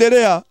ujenzi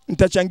ukiendelea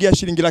nitachangia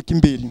shilingi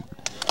 200,000.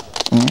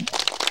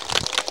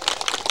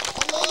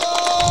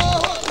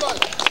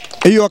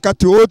 Hiyo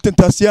wakati wote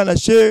nitasiana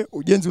shehe,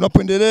 ujenzi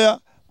unapoendelea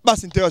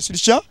basi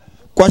nitawasilisha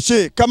kwa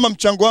shehe kama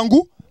mchango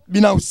wangu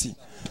binafsi.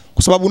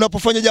 Kwa sababu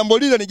unapofanya jambo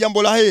lile ni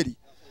jambo la heri.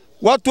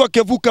 Watu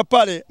wakevuka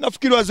pale,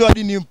 nafikiri wazee wa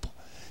dini mpo.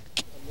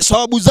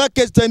 Sababu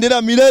zake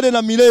zitaendelea milele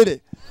na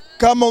milele.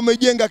 Kama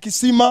umejenga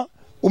kisima,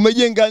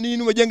 umejenga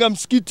nini, umejenga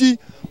msikiti,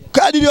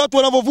 kadiri watu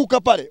wanavovuka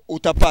pale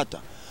utapata.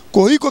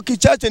 Kwa hiyo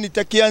kichache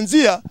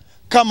nitakianzia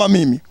kama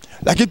mimi.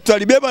 Lakini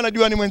tutalibeba na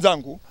diwani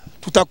mwenzangu.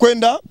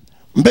 Tutakwenda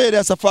mbele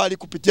ya safari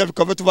kupitia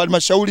vikao vyetu vya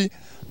halmashauri,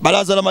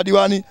 baraza la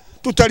madiwani,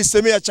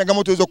 tutalisemea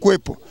changamoto hizo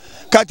kuwepo.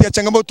 Kati ya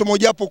changamoto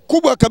moja hapo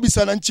kubwa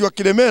kabisa na nchi wa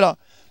Kilemela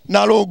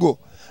na Logo.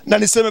 Na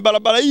niseme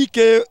barabara hii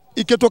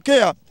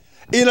ikitokea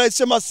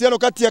inarahisisha mawasiliano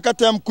kati ya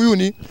kata ya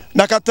Mkuyuni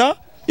na kata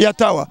ya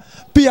Tawa.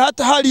 Pia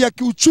hata hali ya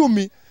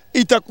kiuchumi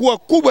itakuwa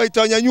kubwa,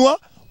 itanyanyua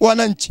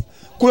wananchi.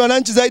 Kuna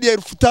wananchi zaidi ya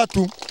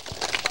 3,000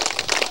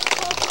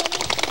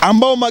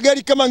 ambao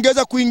magari kama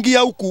angeweza kuingia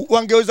huku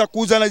wangeweza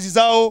kuuza nazi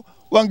zao,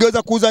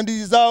 wangeweza kuuza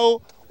ndizi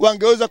zao,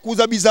 wangeweza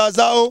kuuza bidhaa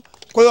zao,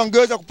 kwa hiyo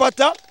wangeweza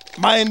kupata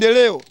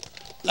maendeleo.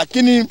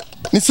 Lakini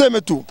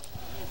niseme tu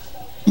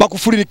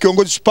Magufuli ni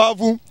kiongozi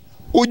shupavu,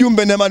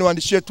 ujumbe na imani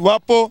waandishi wetu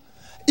wapo.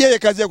 Yeye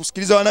kazi ya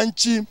kusikiliza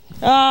wananchi.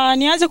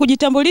 Nianze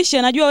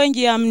kujitambulisha, najua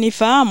wengi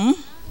mnifahamu.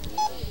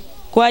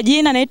 Kwa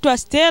jina naitwa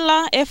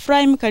Stella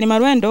Ephraim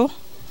Kalimarwendo.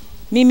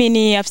 Mimi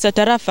ni afisa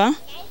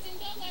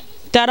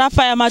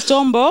tarafa ya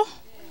Matombo.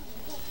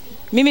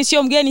 Mimi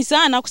sio mgeni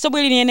sana kwa sababu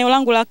hili ni eneo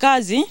langu la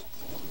kazi.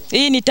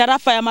 Hii ni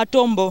tarafa ya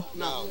Matombo.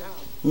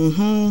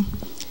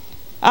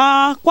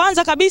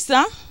 Kwanza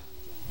kabisa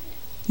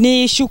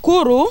ni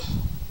shukuru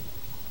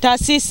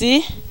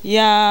taasisi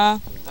ya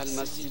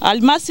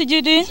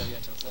Almasjid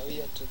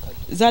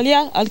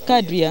Zawiyat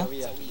Alqaadiria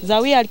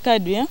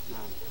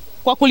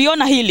kwa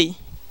kuliona hili,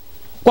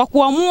 kwa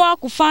kuamua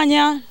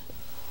kufanya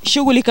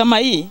shughuli kama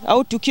hii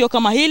au tukio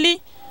kama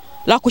hili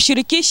la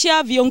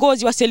kushirikisha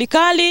viongozi wa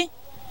serikali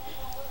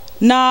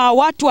na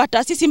watu wa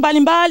taasisi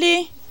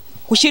mbalimbali,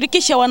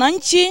 kushirikisha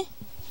wananchi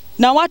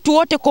na watu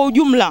wote kwa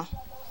ujumla,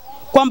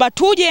 kwamba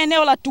tuje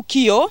eneo la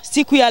tukio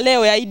siku ya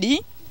leo ya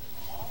Idi,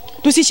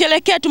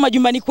 tusisherekee tu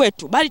majumbani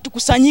kwetu, bali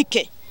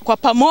tukusanyike kwa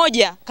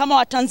pamoja kama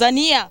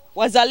Watanzania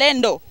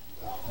wazalendo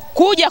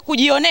kuja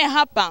kujionea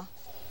hapa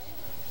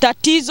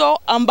tatizo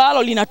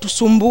ambalo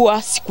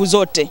linatusumbua siku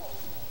zote.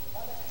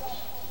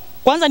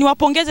 Kwanza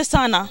niwapongeze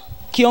sana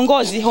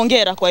kiongozi,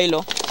 hongera kwa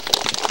hilo.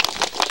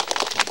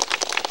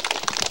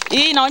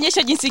 Hii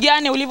inaonyesha jinsi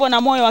gani ulivyo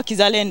na moyo wa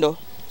kizalendo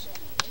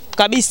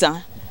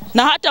kabisa.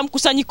 Na hata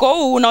mkusanyiko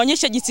huu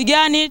unaonyesha jinsi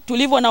gani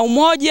tulivyo na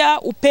umoja,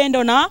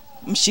 upendo na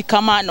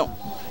mshikamano.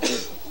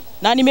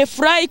 Na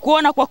nimefurahi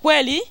kuona kwa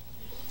kweli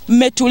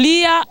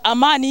mmetulia,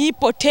 amani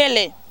ipo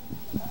tele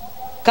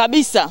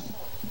kabisa.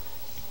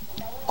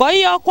 Kwa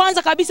hiyo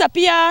kwanza kabisa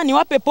pia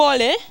niwape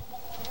pole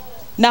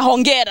na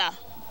hongera.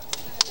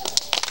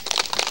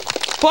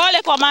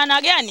 Pole kwa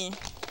maana gani?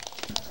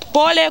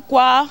 Pole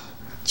kwa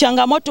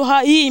changamoto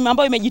hii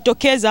ambayo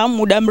imejitokeza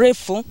muda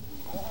mrefu.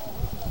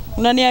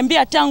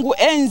 Unaniambia tangu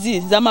enzi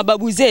za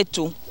mababu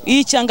zetu.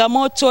 Hii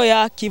changamoto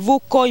ya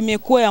kivuko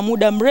imekuwa ya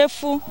muda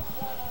mrefu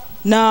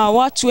na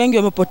watu wengi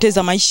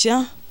wamepoteza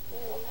maisha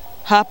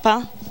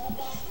hapa.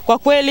 Kwa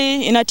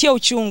kweli inatia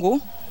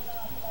uchungu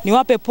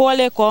niwape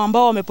pole kwa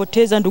ambao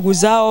wamepoteza ndugu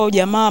zao,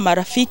 jamaa,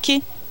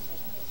 marafiki.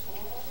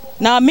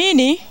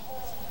 Naamini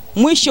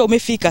mwisho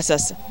umefika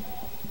sasa.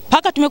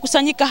 Paka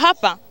tumekusanyika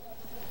hapa,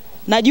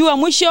 najua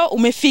mwisho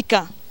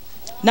umefika.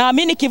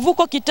 Naamini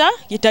kivuko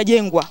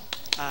kitajengwa.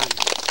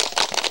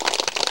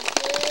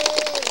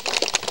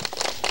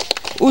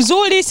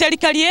 Uzuri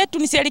serikali yetu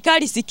ni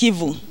serikali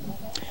sikivu.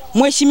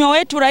 Mheshimiwa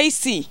wetu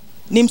Rais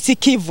ni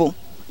msikivu.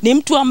 Ni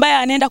mtu ambaye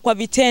anaenda kwa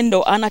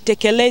vitendo,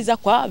 anatekeleza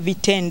kwa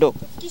vitendo.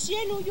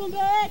 Kishieni ujumbe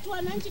wetu,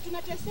 wananchi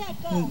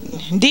tunateseka.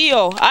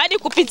 Ndiyo, hadi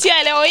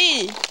kupitia leo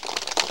hii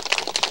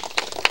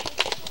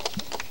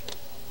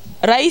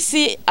Rais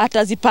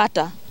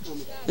atazipata.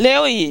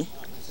 Leo hii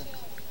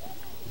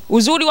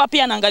uzuri wa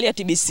pia anaangalia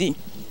TBC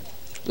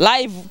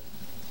live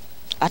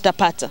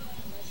atapata.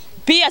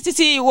 Pia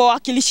sisi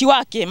wawakilishi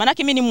wake, maana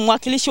mimi ni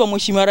mwakilishi wa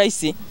Mheshimiwa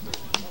Rais.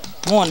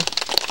 Muone.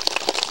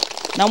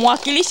 Na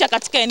mwakilisha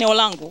katika eneo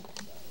langu.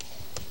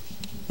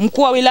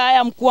 Mkuu wa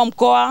wilaya, mkuu wa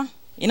mkoa.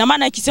 Ina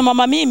maana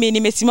ikisimama mimi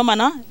nimesimama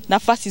na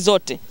nafasi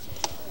zote.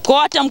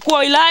 Kwa hata mkuu wa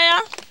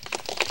wilaya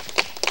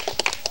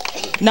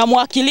na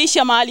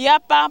mwakilisha mahali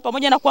hapa,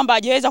 pamoja na kwamba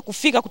hajaweza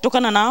kufika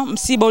kutokana na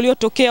msiba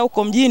uliotokea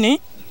huko mjini,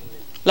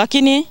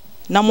 lakini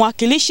na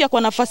mwakilisha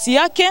kwa nafasi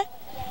yake.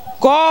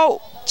 Kwa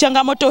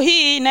changamoto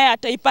hii naye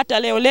ataipata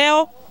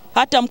leo,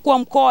 hata mkuu wa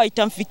mkoa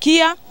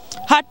itamfikia,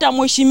 hata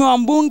mheshimiwa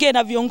mbunge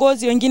na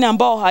viongozi wengine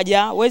ambao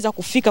hajaweza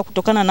kufika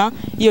kutokana na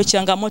hiyo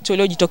changamoto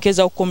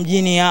iliyojitokeza huko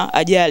mjini ya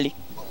ajali.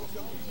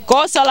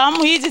 Kwa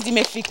salamu hizi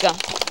zimefika.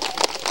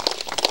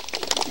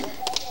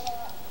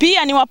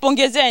 Pia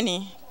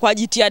niwapongezeni kwa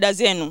jitihada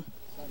zenu.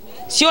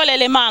 Sio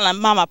lele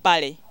mama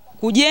pale.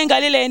 Kujenga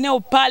lile eneo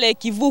pale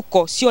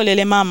kivuko sio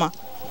lele mama.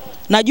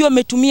 Najua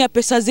mmetumia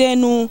pesa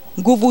zenu,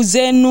 nguvu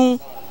zenu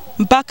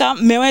mpaka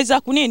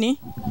mmeweza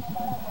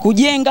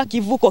kujenga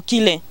kivuko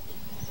kile.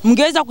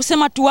 Mngeweza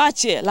kusema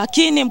tuache,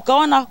 lakini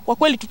mkaona kwa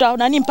kweli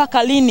tutaona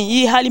mpaka lini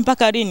hii hali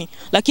mpaka lini,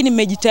 lakini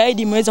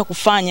mmejitahidi, mmeweza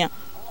kufanya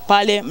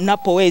pale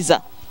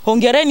mnapoweza.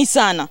 Hongereni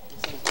sana.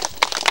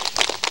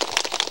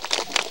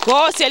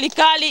 Kwa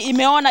serikali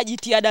imeona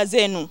jitihada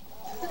zenu.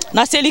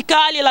 Na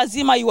serikali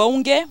lazima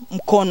iwaunge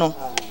mkono.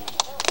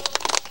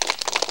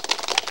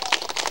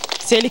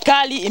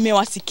 Serikali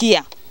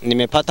imewasikia.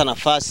 Nimepata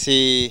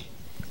nafasi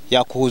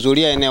ya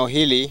kuhudhuria eneo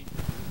hili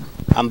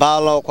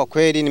ambalo kwa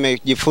kweli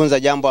nimejifunza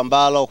jambo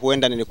ambalo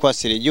huenda nilikuwa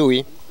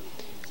silijui,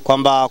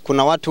 kwamba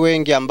kuna watu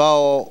wengi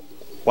ambao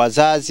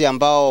wazazi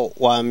ambao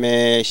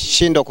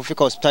wameshindwa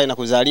kufika hospitali na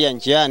kuzalia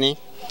njiani,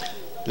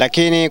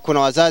 lakini kuna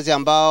wazazi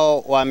ambao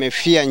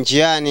wamefia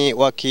njiani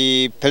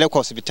wakipelekwa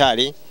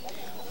hospitali.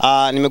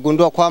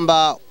 Nimegundua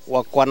kwamba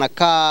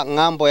wanakaa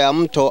ng'ambo ya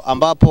mto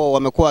ambapo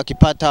wamekuwa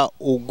wakipata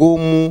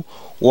ugumu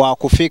wa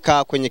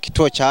kufika kwenye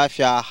kituo cha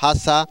afya,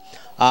 hasa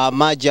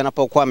maji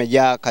yanapokuwa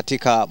yamejaa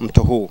katika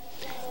mto huu.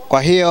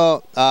 Kwa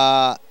hiyo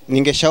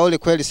ningeshauri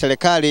kweli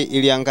serikali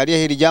iliangalia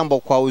hili jambo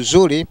kwa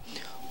uzuri,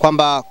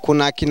 kwamba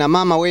kuna kina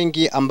mama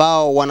wengi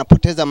ambao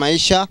wanapoteza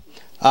maisha,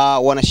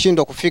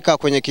 wanashindwa kufika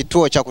kwenye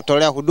kituo cha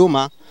kutolea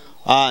huduma,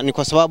 ni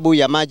kwa sababu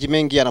ya maji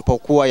mengi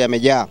yanapokuwa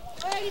yamejaa.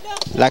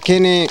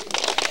 Lakini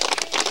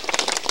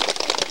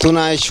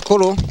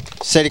tunashukuru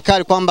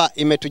serikali kwamba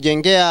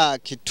imetujengea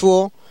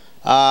kituo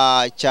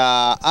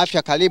cha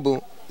afya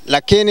karibu,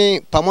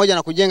 lakini pamoja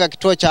na kujenga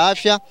kituo cha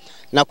afya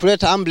na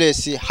kuleta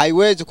ambulance,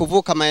 haiwezi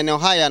kuvuka maeneo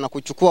haya na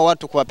kuchukua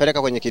watu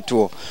kuwapeleka kwenye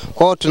kituo.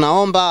 Kwa hiyo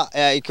tunaomba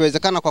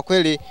ikiwezekana kwa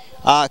kweli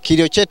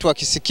kilio chetu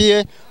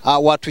wakisikie,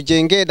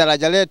 watujengee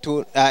daraja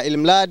letu, ili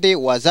mradi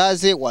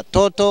wazazi,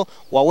 watoto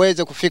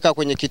waweze kufika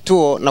kwenye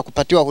kituo na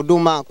kupatiwa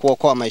huduma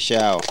kuokoa maisha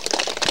yao.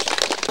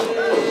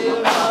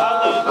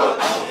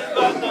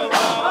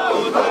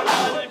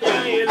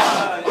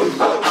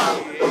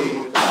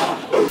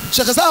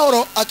 Sheikh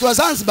Zahoro akiwa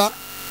Zanzibar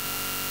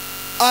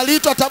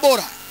aliitwa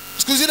Tabora.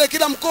 Siku zile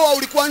kila mkoa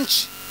ulikuwa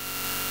nchi.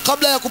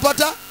 Kabla ya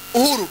kupata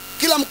uhuru,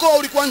 kila mkoa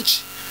ulikuwa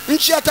nchi.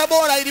 Nchi ya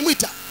Tabora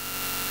ilimwita.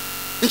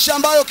 Nchi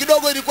ambayo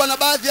kidogo ilikuwa na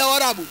baadhi ya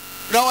Waarabu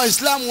na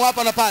Waislamu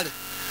hapa na pale.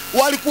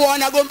 Walikuwa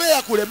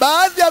wanagombea kule.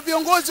 Baadhi ya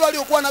viongozi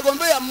waliokuwa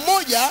wanagombea,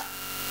 mmoja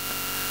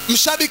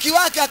mshabiki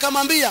wake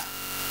akamwambia,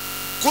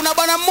 kuna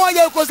bwana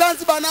mmoja yuko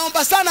Zanzibar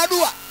anaomba sana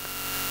dua.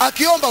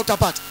 Akiomba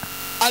utapata.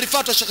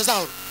 Alifuatwa Sheikh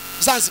Zahoro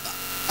Zanzibar.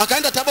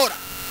 Akaenda Tabora.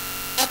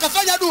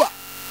 Akafanya dua.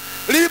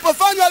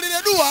 Lilipofanywa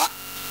lile dua,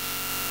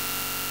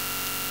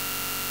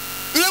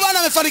 yule bwana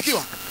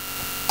amefanikiwa.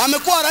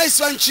 Amekuwa rais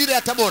wa nchi ile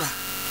ya Tabora.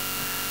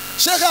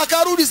 Sheikh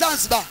akarudi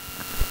Zanzibar.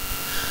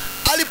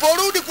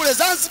 Aliporudi kule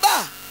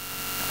Zanzibar,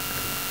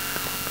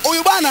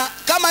 huyu bwana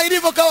kama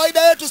ilivyo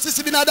kawaida yetu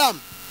sisi binadamu,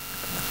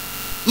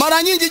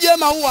 mara nyingi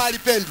jema huwa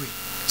halipendwi.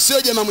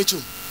 Sio jema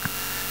mwichumi.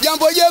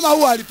 Jambo jema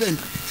huwa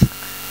halipendwi.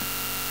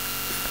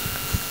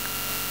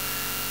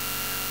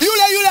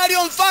 Yule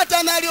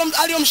aliyomfuata na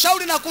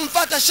aliyomshauri na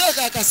kumfuata Sheikh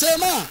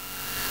akasema,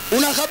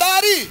 una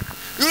habari?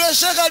 Yule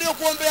Sheikh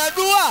aliyokuombea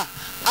dua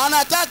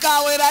anataka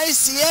awe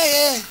rais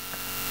yeye.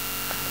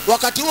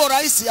 Wakati huo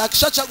rais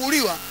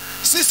akishachaguliwa,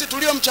 sisi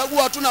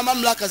tuliomchagua hatuna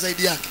mamlaka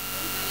zaidi yake.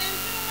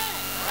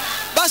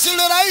 Basi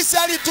yule rais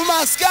alituma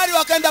askari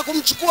wakaenda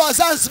kumchukua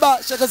Zanzibar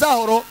Sheikh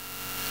Zahoro,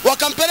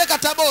 wakampeleka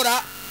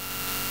Tabora.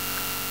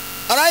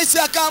 Rais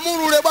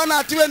akaamuru yule bwana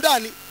atiwe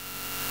ndani.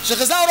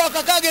 Sheikh Zahoro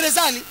akakaa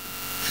gerezani.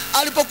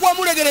 Alipokuwa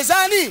mule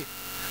gerezani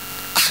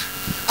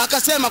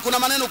akasema, kuna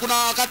maneno, kuna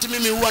wakati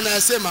mimi huwa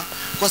nayasema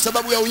kwa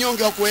sababu ya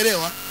unyonge wa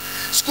kuelewa.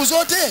 Siku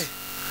zote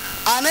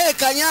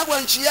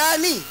anayekanyagwa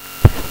njiani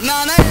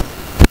na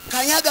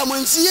anayekanyaga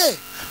mwenzie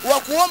wa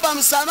kuomba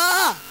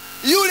msamaha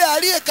yule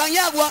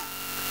aliyekanyagwa,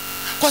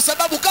 kwa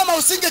sababu kama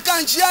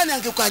usingekaa njiani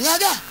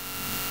angekukanyaga.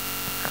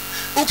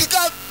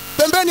 Ukikaa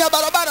pembeni ya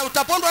barabara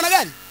utapondwa na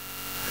gani?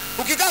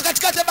 Ukikaa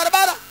katikati ya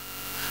barabara,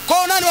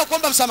 kwa nani wa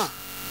kuomba msamaha?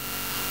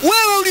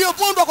 Wewe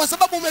uliyopondwa kwa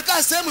sababu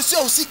umekaa sehemu sio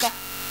husika.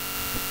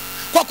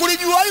 Kwa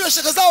kulijua hilo,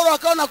 Sheikh Zahoro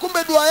akaona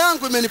kumbe dua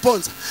yangu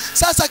imeniponza.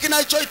 Sasa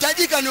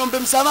kinachohitajika niombe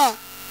msamaha.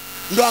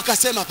 Ndo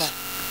akasema pale,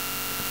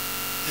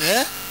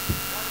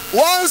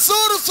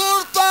 wansur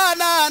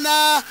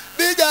sultanana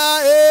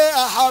bijae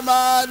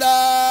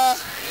ahmada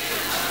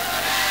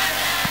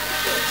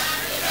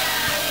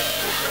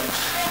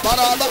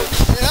baraba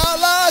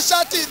yala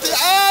shatiti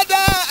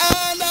ada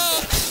ana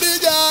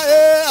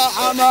bijae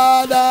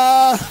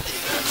ahmada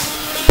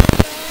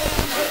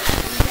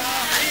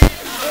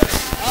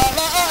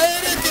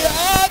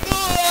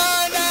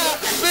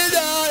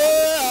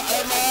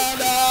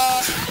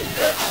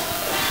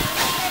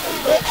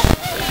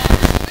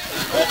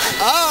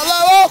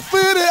Allah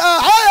waghfir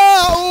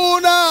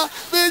ahyauna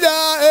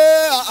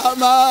bijae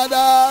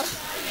ahmada.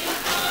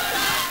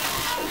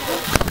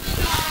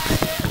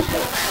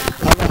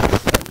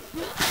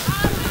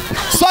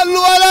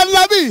 Sallu ala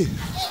nabi.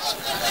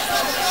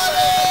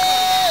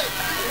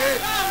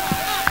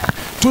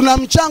 Tuna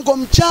mchango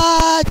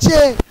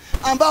mchache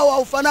ambao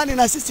haufanani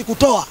na sisi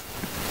kutoa,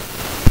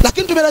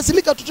 lakini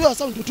tumelazimika tutoe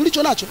sababu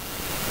tulicho nacho.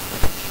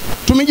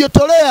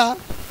 Tumejitolea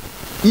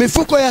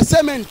mifuko ya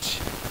cement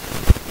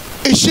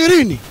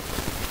 20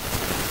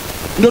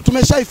 ndio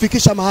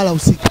tumeshaifikisha mahala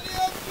husika.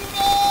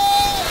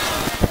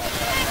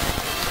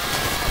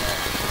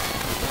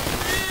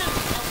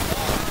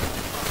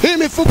 Hii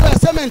mifuko ya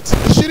cement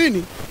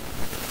 20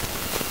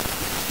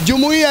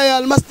 jumuiya ya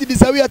Almasjid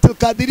Zawiyat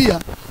Alqaadiria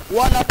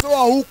wanatoa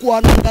huku,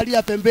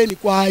 wanaangalia pembeni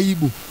kwa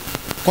aibu,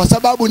 kwa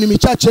sababu ni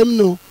michache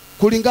mno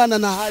kulingana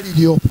na hali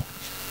iliyopo.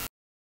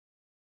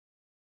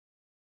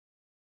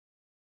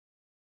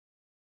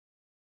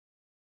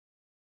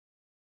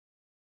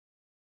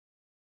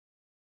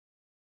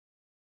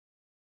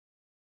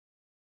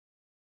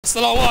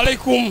 Assalamu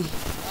alaikum.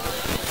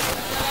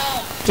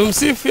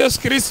 Tumsifu Yesu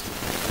Kristo.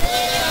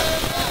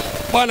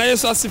 Bwana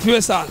Yesu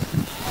asifiwe sana.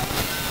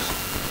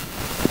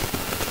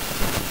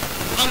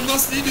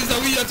 Almasjid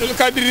Zawiyat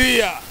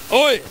Alqaadiria.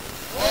 Oi.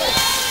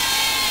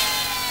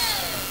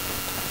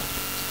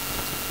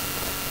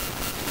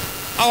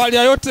 Awali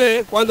ya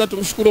yote, kwanza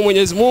tumshukuru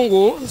Mwenyezi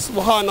Mungu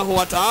Subhanahu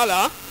wa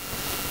Ta'ala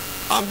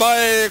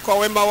ambaye kwa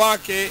wema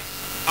wake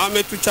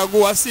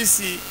ametuchagua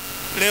sisi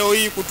leo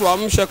hii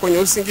kutuamsha kwenye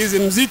usingizi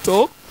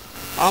mzito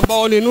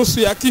ambao ni nusu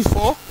ya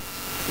kifo,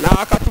 na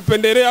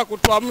akatupendelea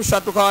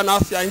kutuamsha tukawa na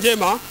afya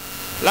njema.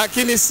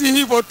 Lakini si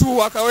hivyo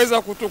tu,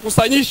 akaweza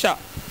kutukusanyisha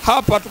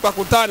hapa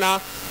tukakutana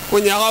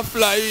kwenye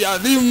hafla hii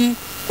adhimu,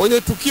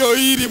 kwenye tukio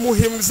hili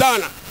muhimu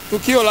sana,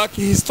 tukio la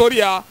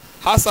kihistoria,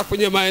 hasa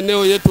kwenye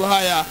maeneo yetu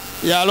haya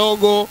ya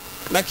Logo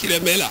na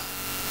Kilemela.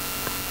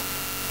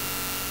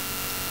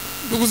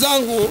 Ndugu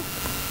zangu,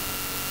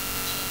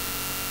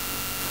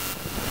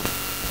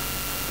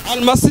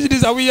 Almasjid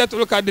Zawiyat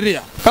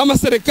Alqaadiria kama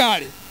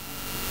serikali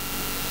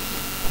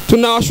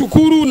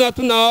tunawashukuru na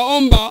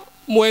tunawaomba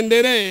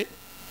muendelee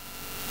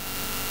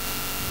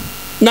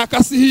na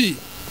kasi hii,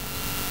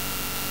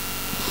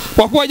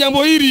 kwa kuwa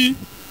jambo hili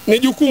ni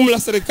jukumu la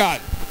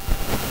serikali.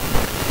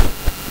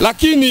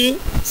 Lakini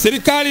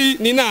serikali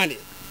ni nani?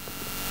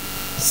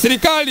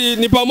 Serikali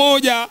ni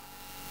pamoja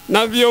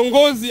na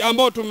viongozi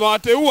ambao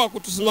tumewateua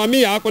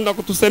kutusimamia kwenda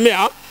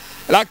kutusemea,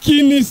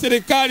 lakini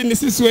serikali ni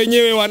sisi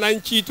wenyewe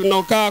wananchi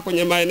tunaokaa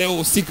kwenye maeneo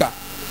husika.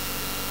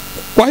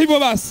 Kwa hivyo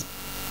basi,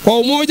 kwa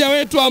umoja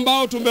wetu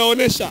ambao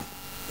tumeonesha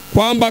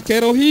kwamba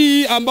kero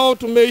hii ambao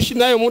tumeishi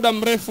nayo muda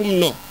mrefu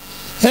mno,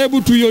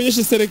 hebu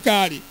tuionyeshe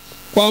serikali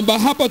kwamba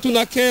hapa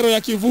tuna kero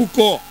ya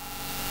kivuko.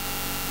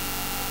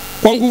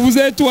 Kwa nguvu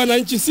zetu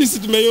wananchi sisi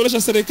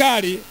tumeionyesha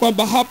serikali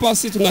kwamba hapa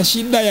sisi tuna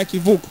shida ya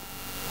kivuko,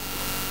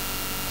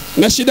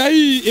 na shida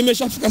hii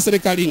imeshafika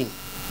serikalini.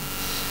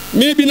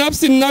 Mimi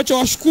binafsi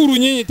ninachowashukuru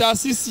nyinyi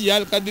taasisi ya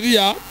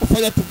Alqaadiria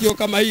kufanya tukio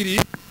kama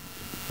hili.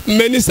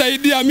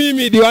 Mmenisaidia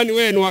mimi diwani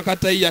wenu wa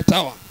kata hii ya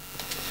Tawa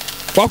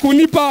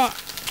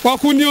kwa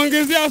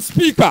kuniongezea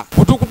speaker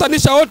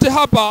kutukutanisha wote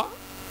hapa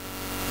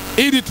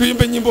ili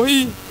tuimbe nyimbo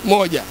hii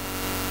moja.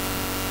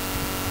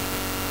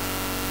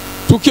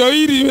 Tukio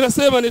hili mimi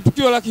nasema ni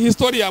tukio la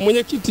kihistoria.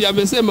 Mwenyekiti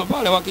amesema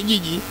pale wa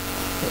kijiji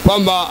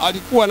kwamba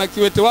alikuwa na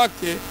kiwete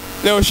wake,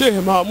 leo Sheikh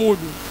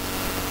Mahamudu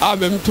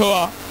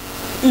amemtoa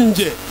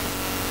nje,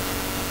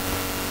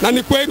 na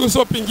ni kweli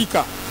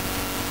usiopingika.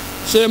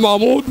 Sheikh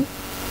Mahamudu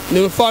ni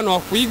mfano wa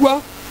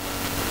kuigwa,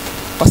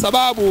 kwa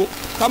sababu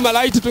kama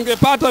laiti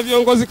tungepata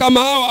viongozi kama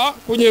hawa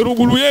kwenye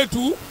Ruguru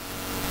yetu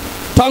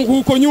tangu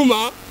huko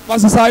nyuma,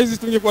 basi saa hizi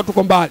tungekuwa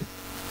tuko mbali.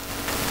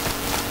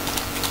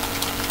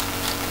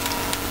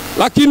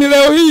 Lakini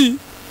leo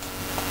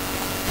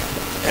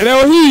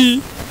hii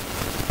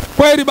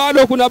kweli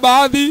bado kuna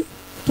baadhi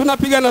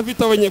tunapigana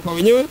vita wenyewe kwa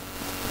wenyewe,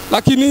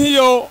 lakini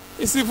hiyo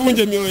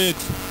isivunje mioyo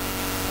yetu,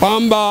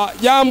 kwamba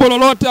jambo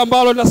lolote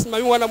ambalo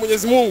linasimamiwa na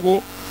Mwenyezi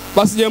Mungu,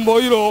 basi jambo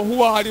hilo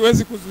huwa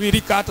haliwezi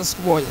kuzuilika hata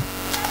siku moja.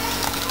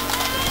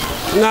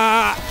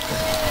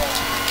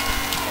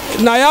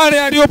 Na yale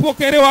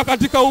yaliyopokelewa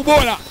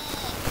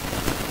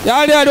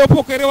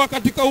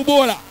katika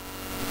ubora,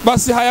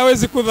 basi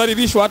hayawezi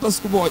kudhalilishwa hata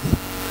siku moja.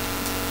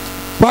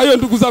 Kwa hiyo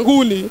ndugu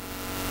zanguni,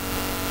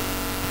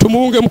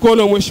 tumuunge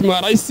mkono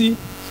Mheshimiwa Rais,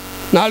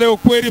 na leo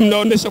kweli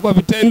mnaonesha kwa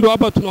vitendo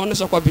hapa,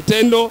 tunaonesha kwa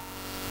vitendo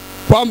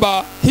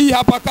kwamba hii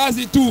hapa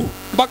kazi tu,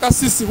 mpaka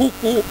sisi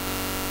huku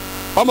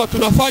kwamba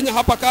tunafanya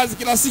hapa kazi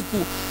kila siku.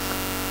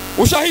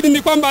 Ushahidi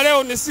ni kwamba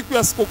leo ni siku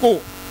ya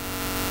sikukuu,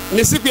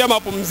 ni siku ya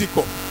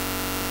mapumziko,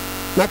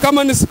 na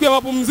kama ni siku ya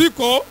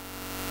mapumziko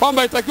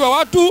kwamba itakiwa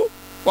watu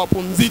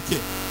wapumzike,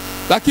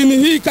 lakini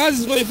hii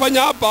kazi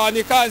tunaifanya hapa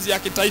ni kazi ya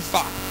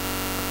kitaifa,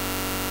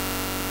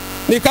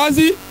 ni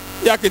kazi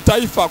ya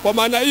kitaifa. Kwa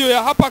maana hiyo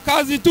ya hapa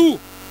kazi tu,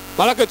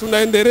 maana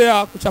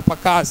tunaendelea kuchapa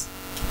kazi.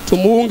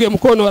 Tumuunge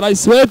mkono wa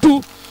rais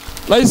wetu.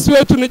 Rais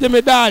wetu ni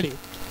jemedali,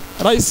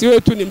 rais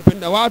wetu ni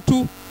mpenda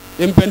watu,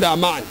 ni mpenda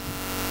amani.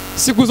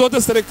 Siku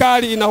zote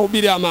serikali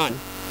inahubiri amani,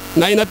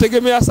 na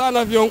inategemea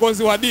sana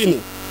viongozi wa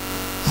dini,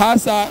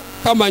 hasa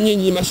kama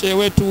nyinyi mashehe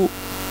wetu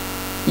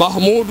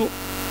Mahmudu,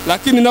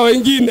 lakini na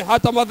wengine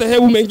hata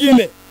madhehebu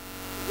mengine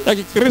ya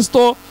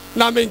Kikristo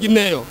na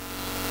mengineyo,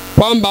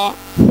 kwamba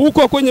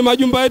huko kwenye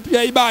majumba yetu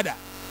ya ibada,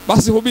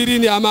 basi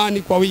hubirini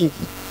amani kwa wingi.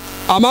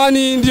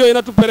 Amani ndiyo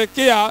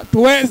inatupelekea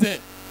tuweze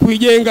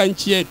kuijenga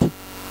nchi yetu,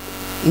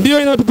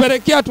 ndiyo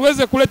inatupelekea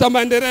tuweze kuleta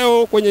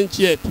maendeleo kwenye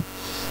nchi yetu,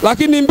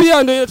 lakini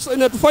pia ndio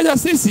inatufanya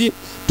sisi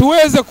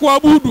tuweze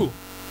kuabudu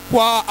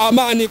kwa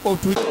amani, kwa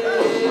utulivu.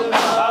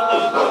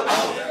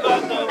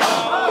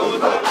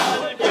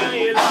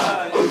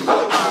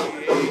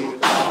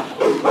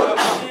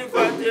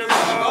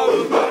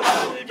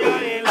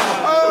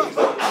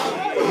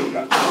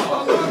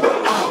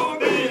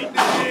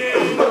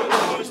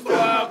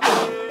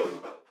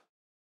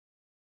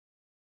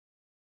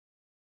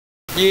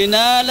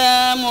 Jina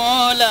la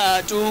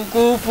Mola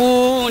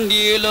tukufu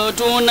ndilo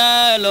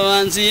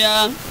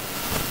tunaloanzia,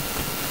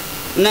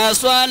 na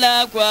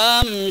swala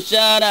kwa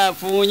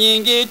msharafu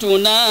nyingi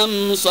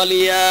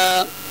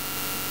tunamswalia.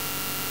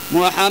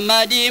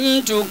 Muhammadi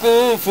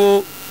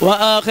mtukufu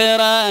wa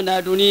akhira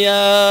na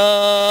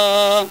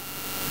dunia,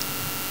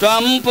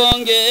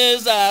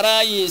 twampongeza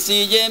Rais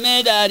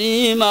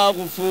Jemedari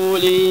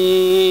Magufuli.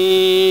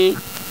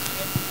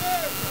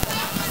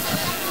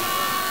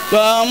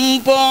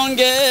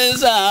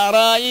 Twampongeza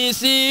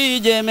Rais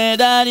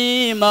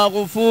Jemedari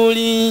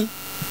Magufuli,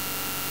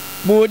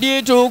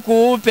 budi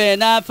tukupe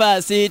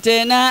nafasi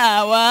tena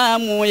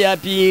awamu ya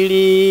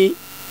pili.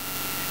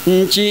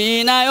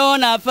 Nchi inayo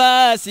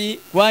nafasi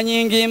kwa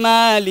nyingi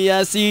mali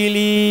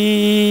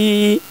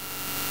asili.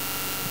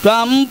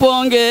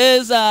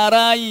 Twampongeza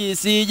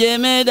Rais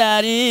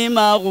Jemedari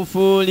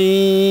Magufuli.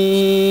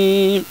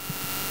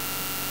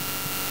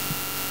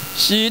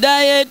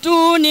 Shida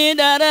yetu ni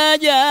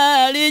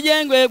daraja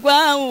lijengwe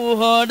kwa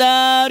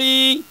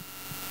uhodari,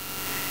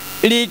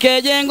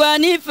 likejengwa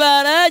ni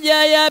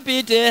faraja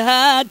yapite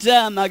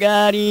hata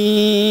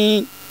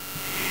magari.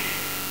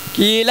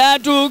 Kila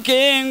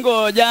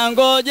tukingoja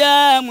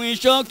ngoja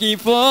mwisho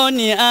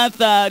kifoni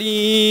athari.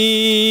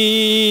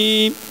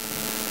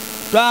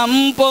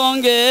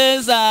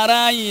 Twampongeza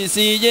Rais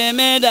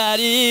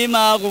Jemedari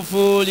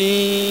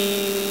Magufuli.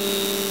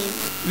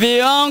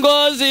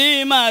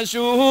 Viongozi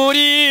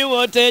mashuhuri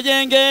wote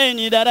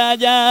jengeni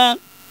daraja,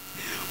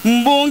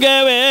 mbunge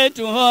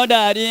wetu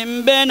hodari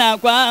mbena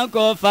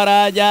kwako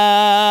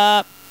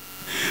faraja.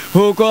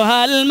 Huko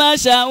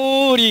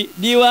halmashauri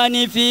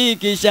diwani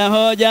fikisha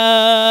hoja.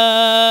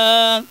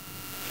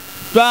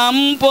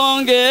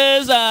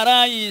 Twampongeza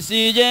Rais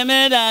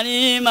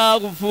Jemedari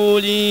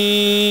Magufuli.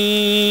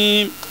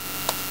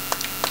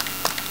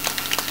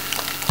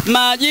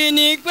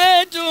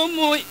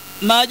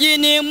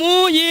 Majini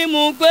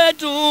muhimu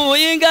kwetu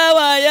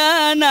ingawa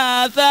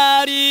yana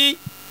athari,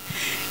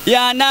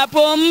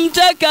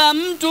 yanapomtaka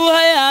mtu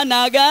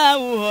hayanaga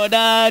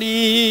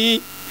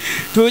uhodari.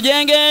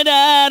 Tujenge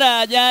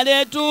daraja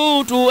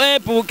letu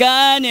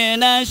tuepukane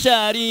na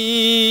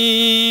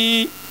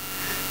shari.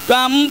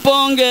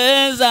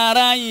 Twampongeza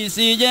Rais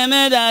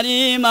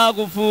Jemedari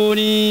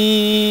Magufuli.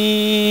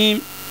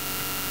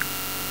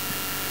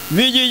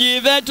 Vijiji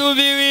vyetu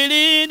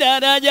viwili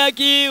daraja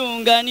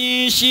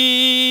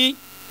kiunganishi,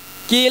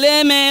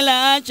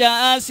 kilemela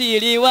cha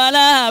asili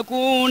wala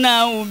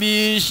hakuna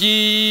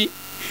ubishi.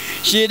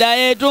 Shida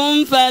yetu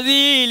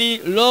mfadhili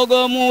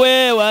logo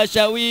muwe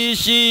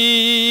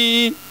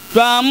washawishi.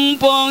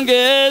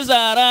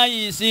 Twampongeza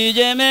Rais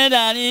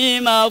Jemedari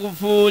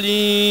Magufuli.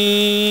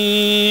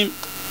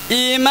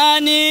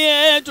 Imani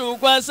yetu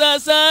kwa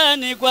sasa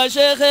ni kwa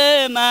Sheikh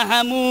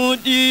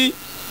Mahamudi.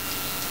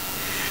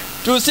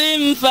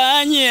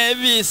 Tusimfanye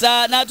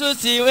visa na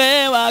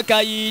tusiwe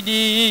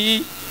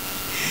wakaidi.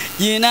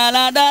 Jina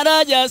la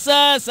daraja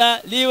sasa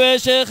liwe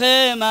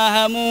Sheikh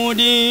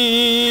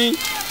Mahamudi.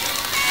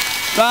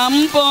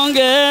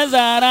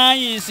 Twampongeza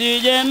Rais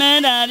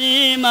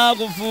Jemedari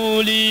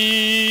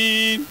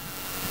Magufuli.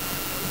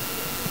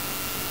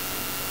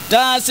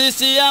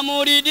 Taasisi ya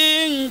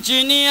Muridi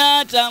nchini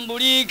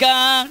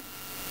yatambulika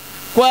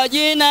kwa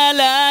jina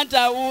la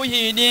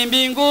tauhidi,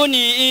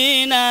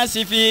 mbinguni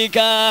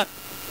inasifika.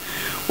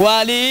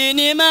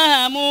 Walini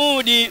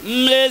Mahamudi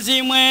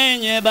mlezi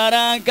mwenye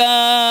baraka.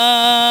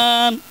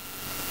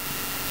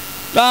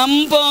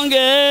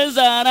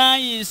 Twampongeza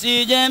Rais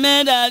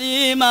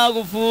Jemedari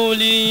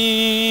Magufuli.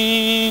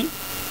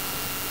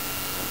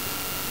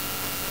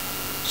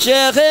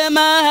 Sheikh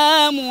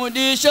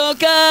Mahamudi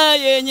shoka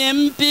yenye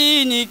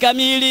mpini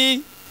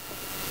kamili,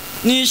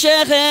 ni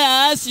Sheikh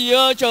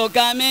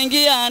asiyochoka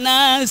mengi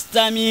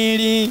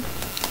anastamili.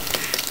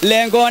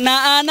 Lengo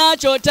na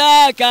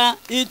anachotaka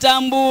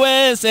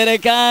itambue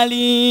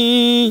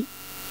serikali.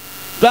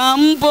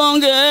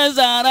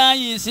 Twampongeza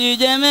Rais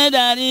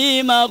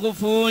Jemedari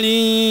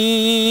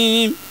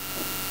Magufuli.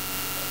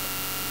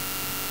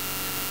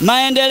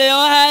 Maendeleo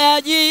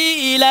hayaji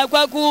ila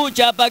kwa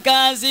kuchapa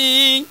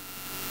kazi.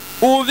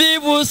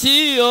 Uvivu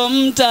sio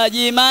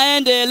mtaji,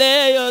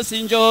 maendeleo si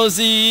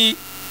njozi.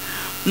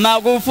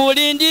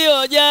 Magufuli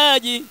ndio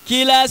jaji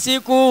kila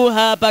siku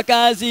hapa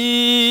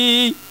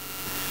kazi.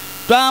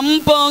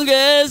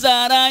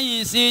 Twampongeza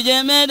Rais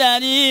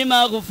Jemedari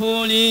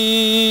Magufuli.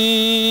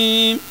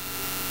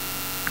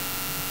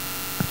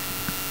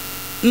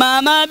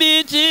 Mama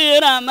Biti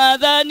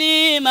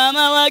Ramadhani,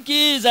 mama wa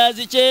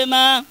kizazi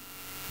chema,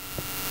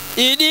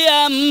 Idi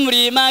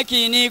Amri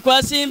makini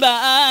kwa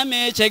Simba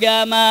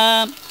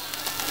amechegama.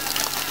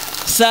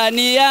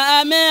 Sania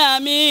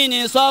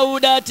ameamini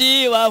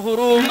Saudati wa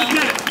huruma.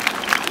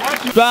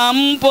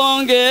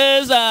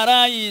 Twampongeza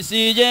Rais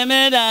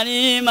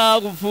Jemedari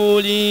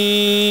Magufuli.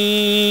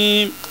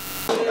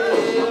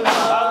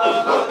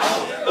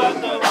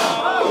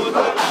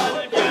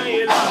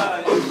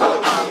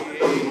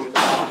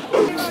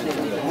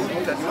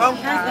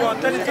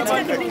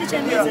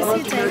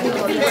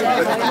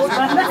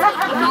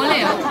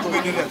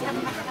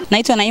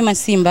 Naitwa Naima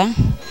Simba,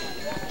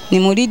 ni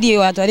muridi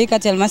wa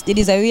tarikati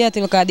Almasjid Zawiyat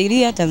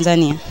Alqaadiria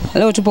Tanzania.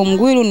 Leo tupo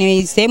Mgwiru,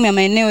 ni sehemu ya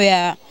maeneo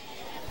ya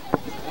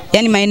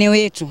maeneo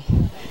yetu.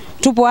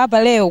 Tupo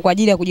hapa leo kwa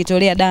ajili ya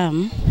kujitolea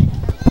damu.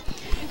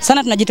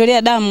 Sana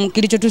tunajitolea damu,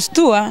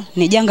 kilichotustua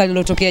ni janga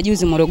lililotokea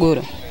juzi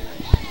Morogoro.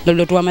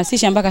 Ndio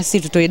tuhamasisha mpaka sisi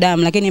tutoe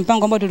damu, lakini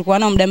mpango ambao tulikuwa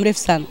nao muda mrefu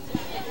sana.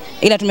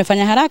 Ila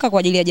tumefanya haraka kwa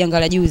ajili ya janga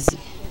la juzi.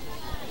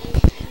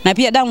 Na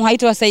pia damu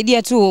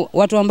haitowasaidia tu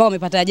watu ambao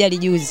wamepata ajali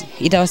juzi,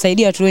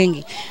 itawasaidia watu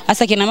wengi.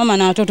 Hasa kina mama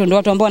na watoto ndio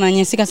watu ambao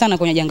wananyanyasika sana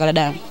kwenye janga la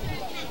damu.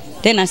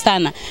 Tena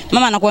sana.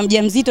 Mama anakuwa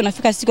mjamzito,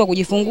 nafika siku ya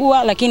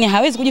kujifungua lakini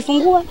hawezi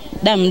kujifungua,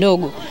 damu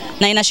ndogo.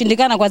 Na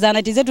inashindikana kwa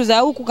zahanati zetu za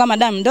huku, kama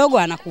damu ndogo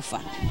anakufa.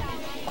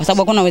 Kwa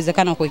sababu hakuna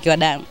uwezekano wa kuwekewa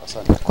damu.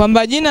 Kwa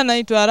majina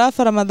naitwa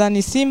Arafa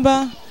Ramadhani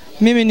Simba.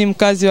 Mimi ni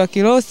mkazi wa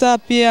Kilosa,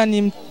 pia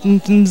ni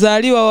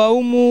mzaliwa wa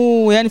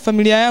humu, yani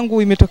familia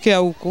yangu imetokea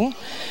huku.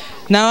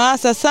 Na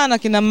hasa sana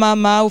kina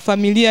mama au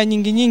familia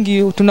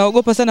nyingi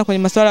tunaogopa sana kwenye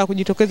masuala ya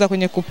kujitokeza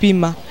kwenye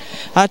kupima.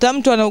 Hata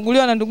mtu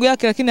anauguliwa na ndugu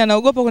yake lakini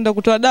anaogopa kwenda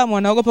kutoa damu,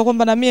 anaogopa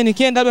kwamba na mimi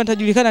nikienda labda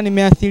nitajulikana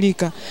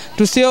nimeathirika.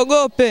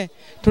 Tusiogope.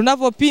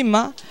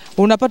 Tunapopima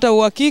unapata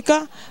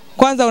uhakika,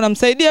 kwanza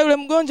unamsaidia yule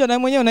mgonjwa na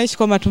mwenyewe unaishi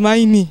kwa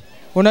matumaini.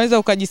 Unaweza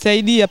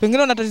ukajisaidia.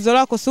 Pengine una tatizo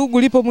lako sugu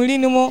lipo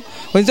mwilini humo,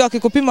 wenzao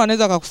wakikupima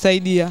wanaweza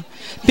kukusaidia.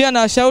 Pia na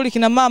washauri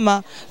kina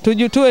mama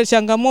tujutue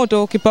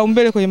changamoto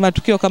kipaumbele kwenye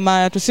matukio kama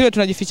haya, tusiwe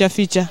tunajificha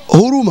ficha.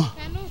 Huruma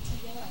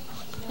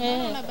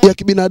ya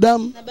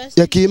kibinadamu,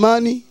 ya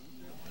kiimani,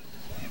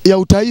 ya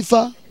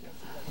utaifa,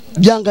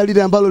 janga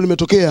lile ambalo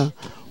limetokea,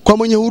 kwa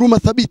mwenye huruma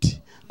thabiti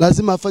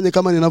lazima afanye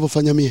kama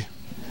ninavyofanya mie.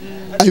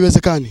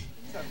 Haiwezekani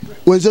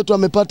wenzetu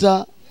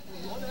wamepata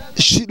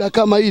shida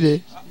kama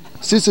ile,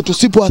 sisi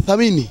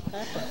tusipoathamini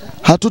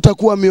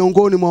hatutakuwa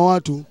miongoni mwa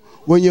watu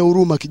wenye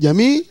huruma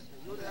kijamii,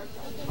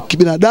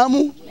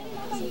 kibinadamu,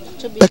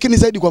 lakini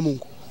zaidi kwa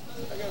Mungu.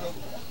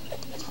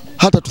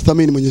 Hata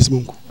tuthamini Mwenyezi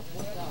Mungu.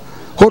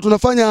 Kwa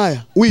tunafanya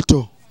haya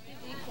wito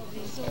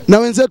na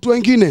wenzetu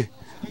wengine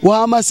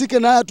wahamasike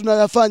na haya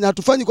tunayafanya.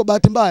 Hatufanyi kwa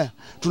bahati mbaya,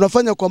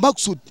 tunafanya kwa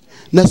makusudi,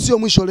 na sio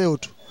mwisho leo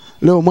tu.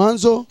 Leo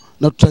mwanzo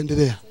na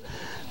tutaendelea.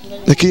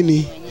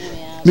 Lakini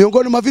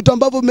miongoni mwa vitu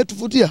ambavyo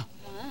vimetufutia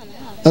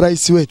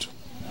Rais wetu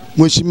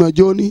Mheshimiwa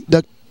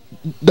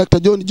Dr.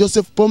 John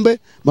Joseph Pombe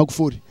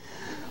Magufuli,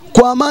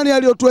 kwa amani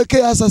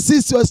aliyotuwekea hasa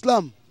sisi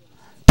Waislamu,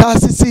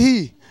 taasisi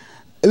hii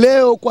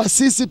leo kwa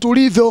sisi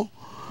tulivyo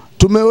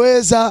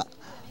tumeweza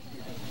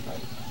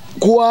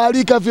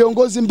kualika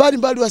viongozi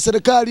mbalimbali wa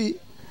serikali,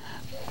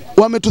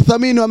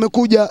 wametuthamini,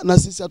 wamekuja, na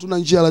sisi hatuna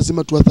njia,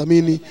 lazima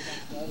tuwathamini,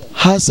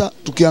 hasa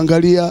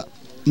tukiangalia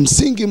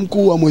msingi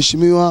mkuu wa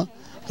Mheshimiwa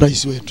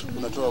rais wetu.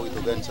 Unatoa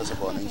wito gani sasa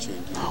kwa wananchi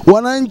wengine?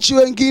 Wananchi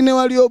wengine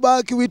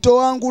waliobaki, wito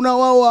wangu na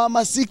wao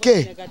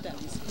wahamasike.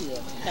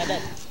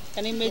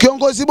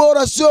 Kiongozi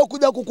bora sio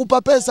kuja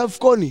kukupa pesa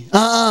mfukoni.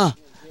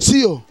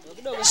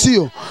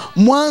 Sio.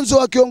 Mwanzo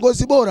wa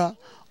kiongozi bora,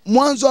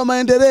 mwanzo wa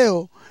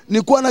maendeleo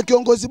ni kuwa na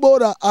kiongozi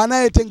bora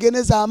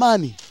anayetengeneza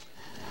amani.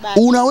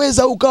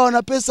 Unaweza ukawa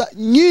na pesa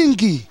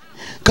nyingi,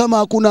 kama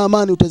hakuna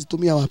amani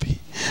utazitumia wapi?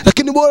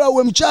 Lakini bora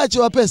uwe mchache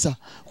wa pesa,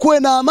 kuwe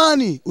na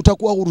amani,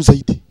 utakuwa huru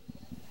zaidi.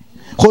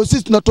 Kwa hiyo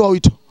sisi tunatoa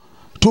wito,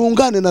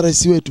 tuungane na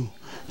rais wetu,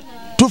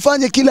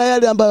 tufanye kila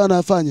yale ambayo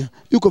anayafanya,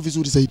 yuko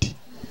vizuri zaidi.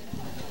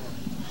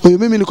 Kwa hiyo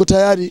mimi niko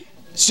tayari,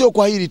 sio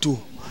kwa hili tu,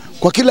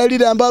 kwa kila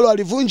lile ambalo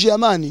alivunji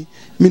amani,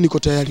 mimi niko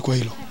tayari kwa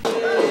hilo.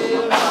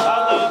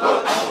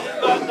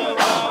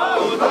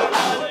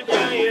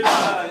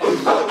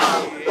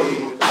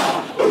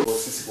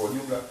 Sisi kwa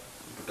ujumla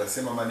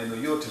tutasema maneno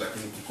yote,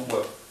 lakini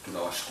kikubwa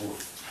tunawashukuru.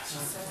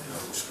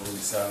 Tunashukuru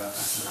sana.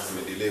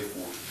 Tuendelee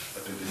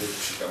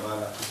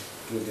kushikamana,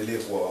 tuendelee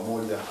kuwa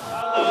wamoja.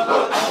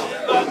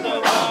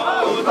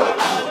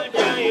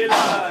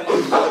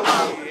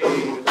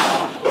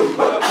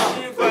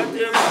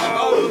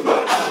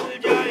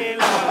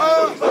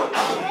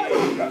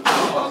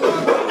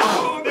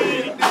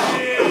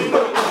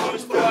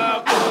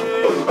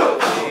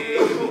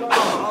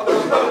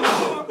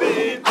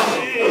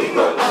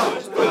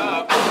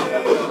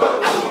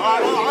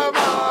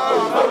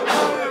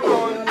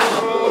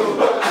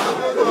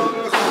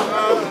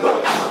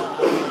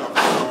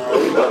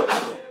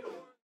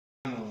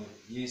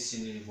 Jinsi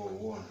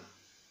nilivyouona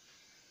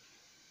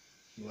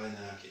kiwanja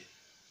yake,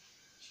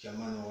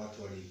 mshikamano,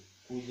 watu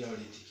walikuja,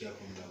 walitikia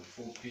kwa muda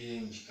mfupi,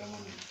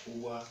 mshikamano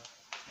mkubwa,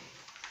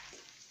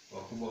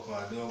 wakubwa kwa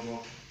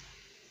wadogo,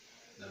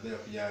 na bila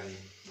kujali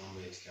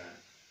mambo ya itikadi.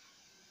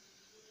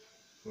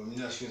 Kwa mimi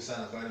nashukuru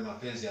sana kwa wale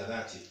mapenzi ya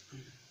dhati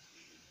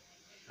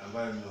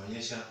ambayo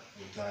mmeonyesha,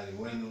 utayari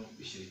wenu,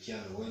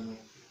 ushirikiano wenu,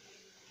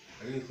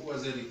 lakini kubwa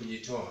zaidi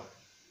kujitoa.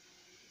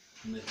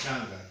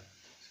 Mmechanga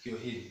tukio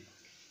hili,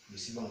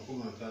 msiba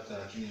mkubwa mpata,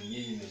 lakini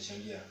nyinyi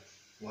mmechangia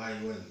uhai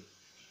wenu.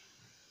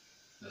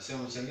 Nasema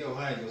mmechangia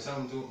uhai kwa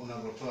sababu mtu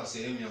unapotoa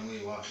sehemu ya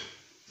mwili wako,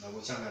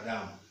 unapochanga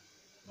damu,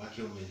 maana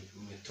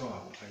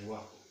umetoa uhai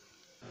wako.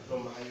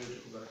 Naomba hayo yote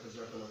kwa baraka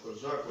zako na kwa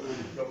zako,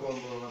 na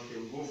kwamba wape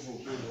nguvu,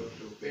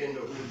 wape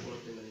upendo,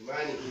 wape na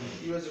imani,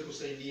 iweze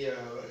kusaidia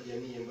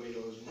jamii ambayo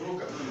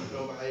inawazunguka.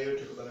 Naomba hayo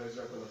yote kwa baraka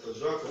zako na kwa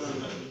zako,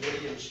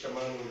 tujalie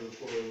mshikamano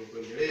uliokuwa wenye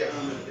kuendelea,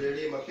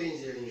 tujalie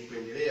mapenzi yenye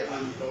kuendelea.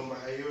 Naomba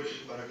hayo yote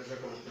kwa baraka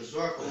zako na kwa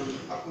zako,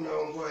 hakuna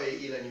aombaye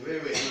ila ni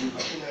wewe,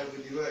 hakuna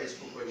abudiwaye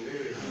isipokuwa ni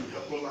wewe.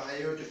 Naomba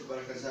hayo yote kwa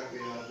baraka zako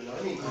ya Rabbil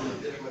Alamin,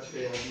 bila kama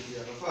ya Nabii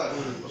ya Ghafar.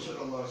 Wa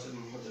sallallahu alaihi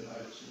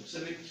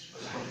wasallam.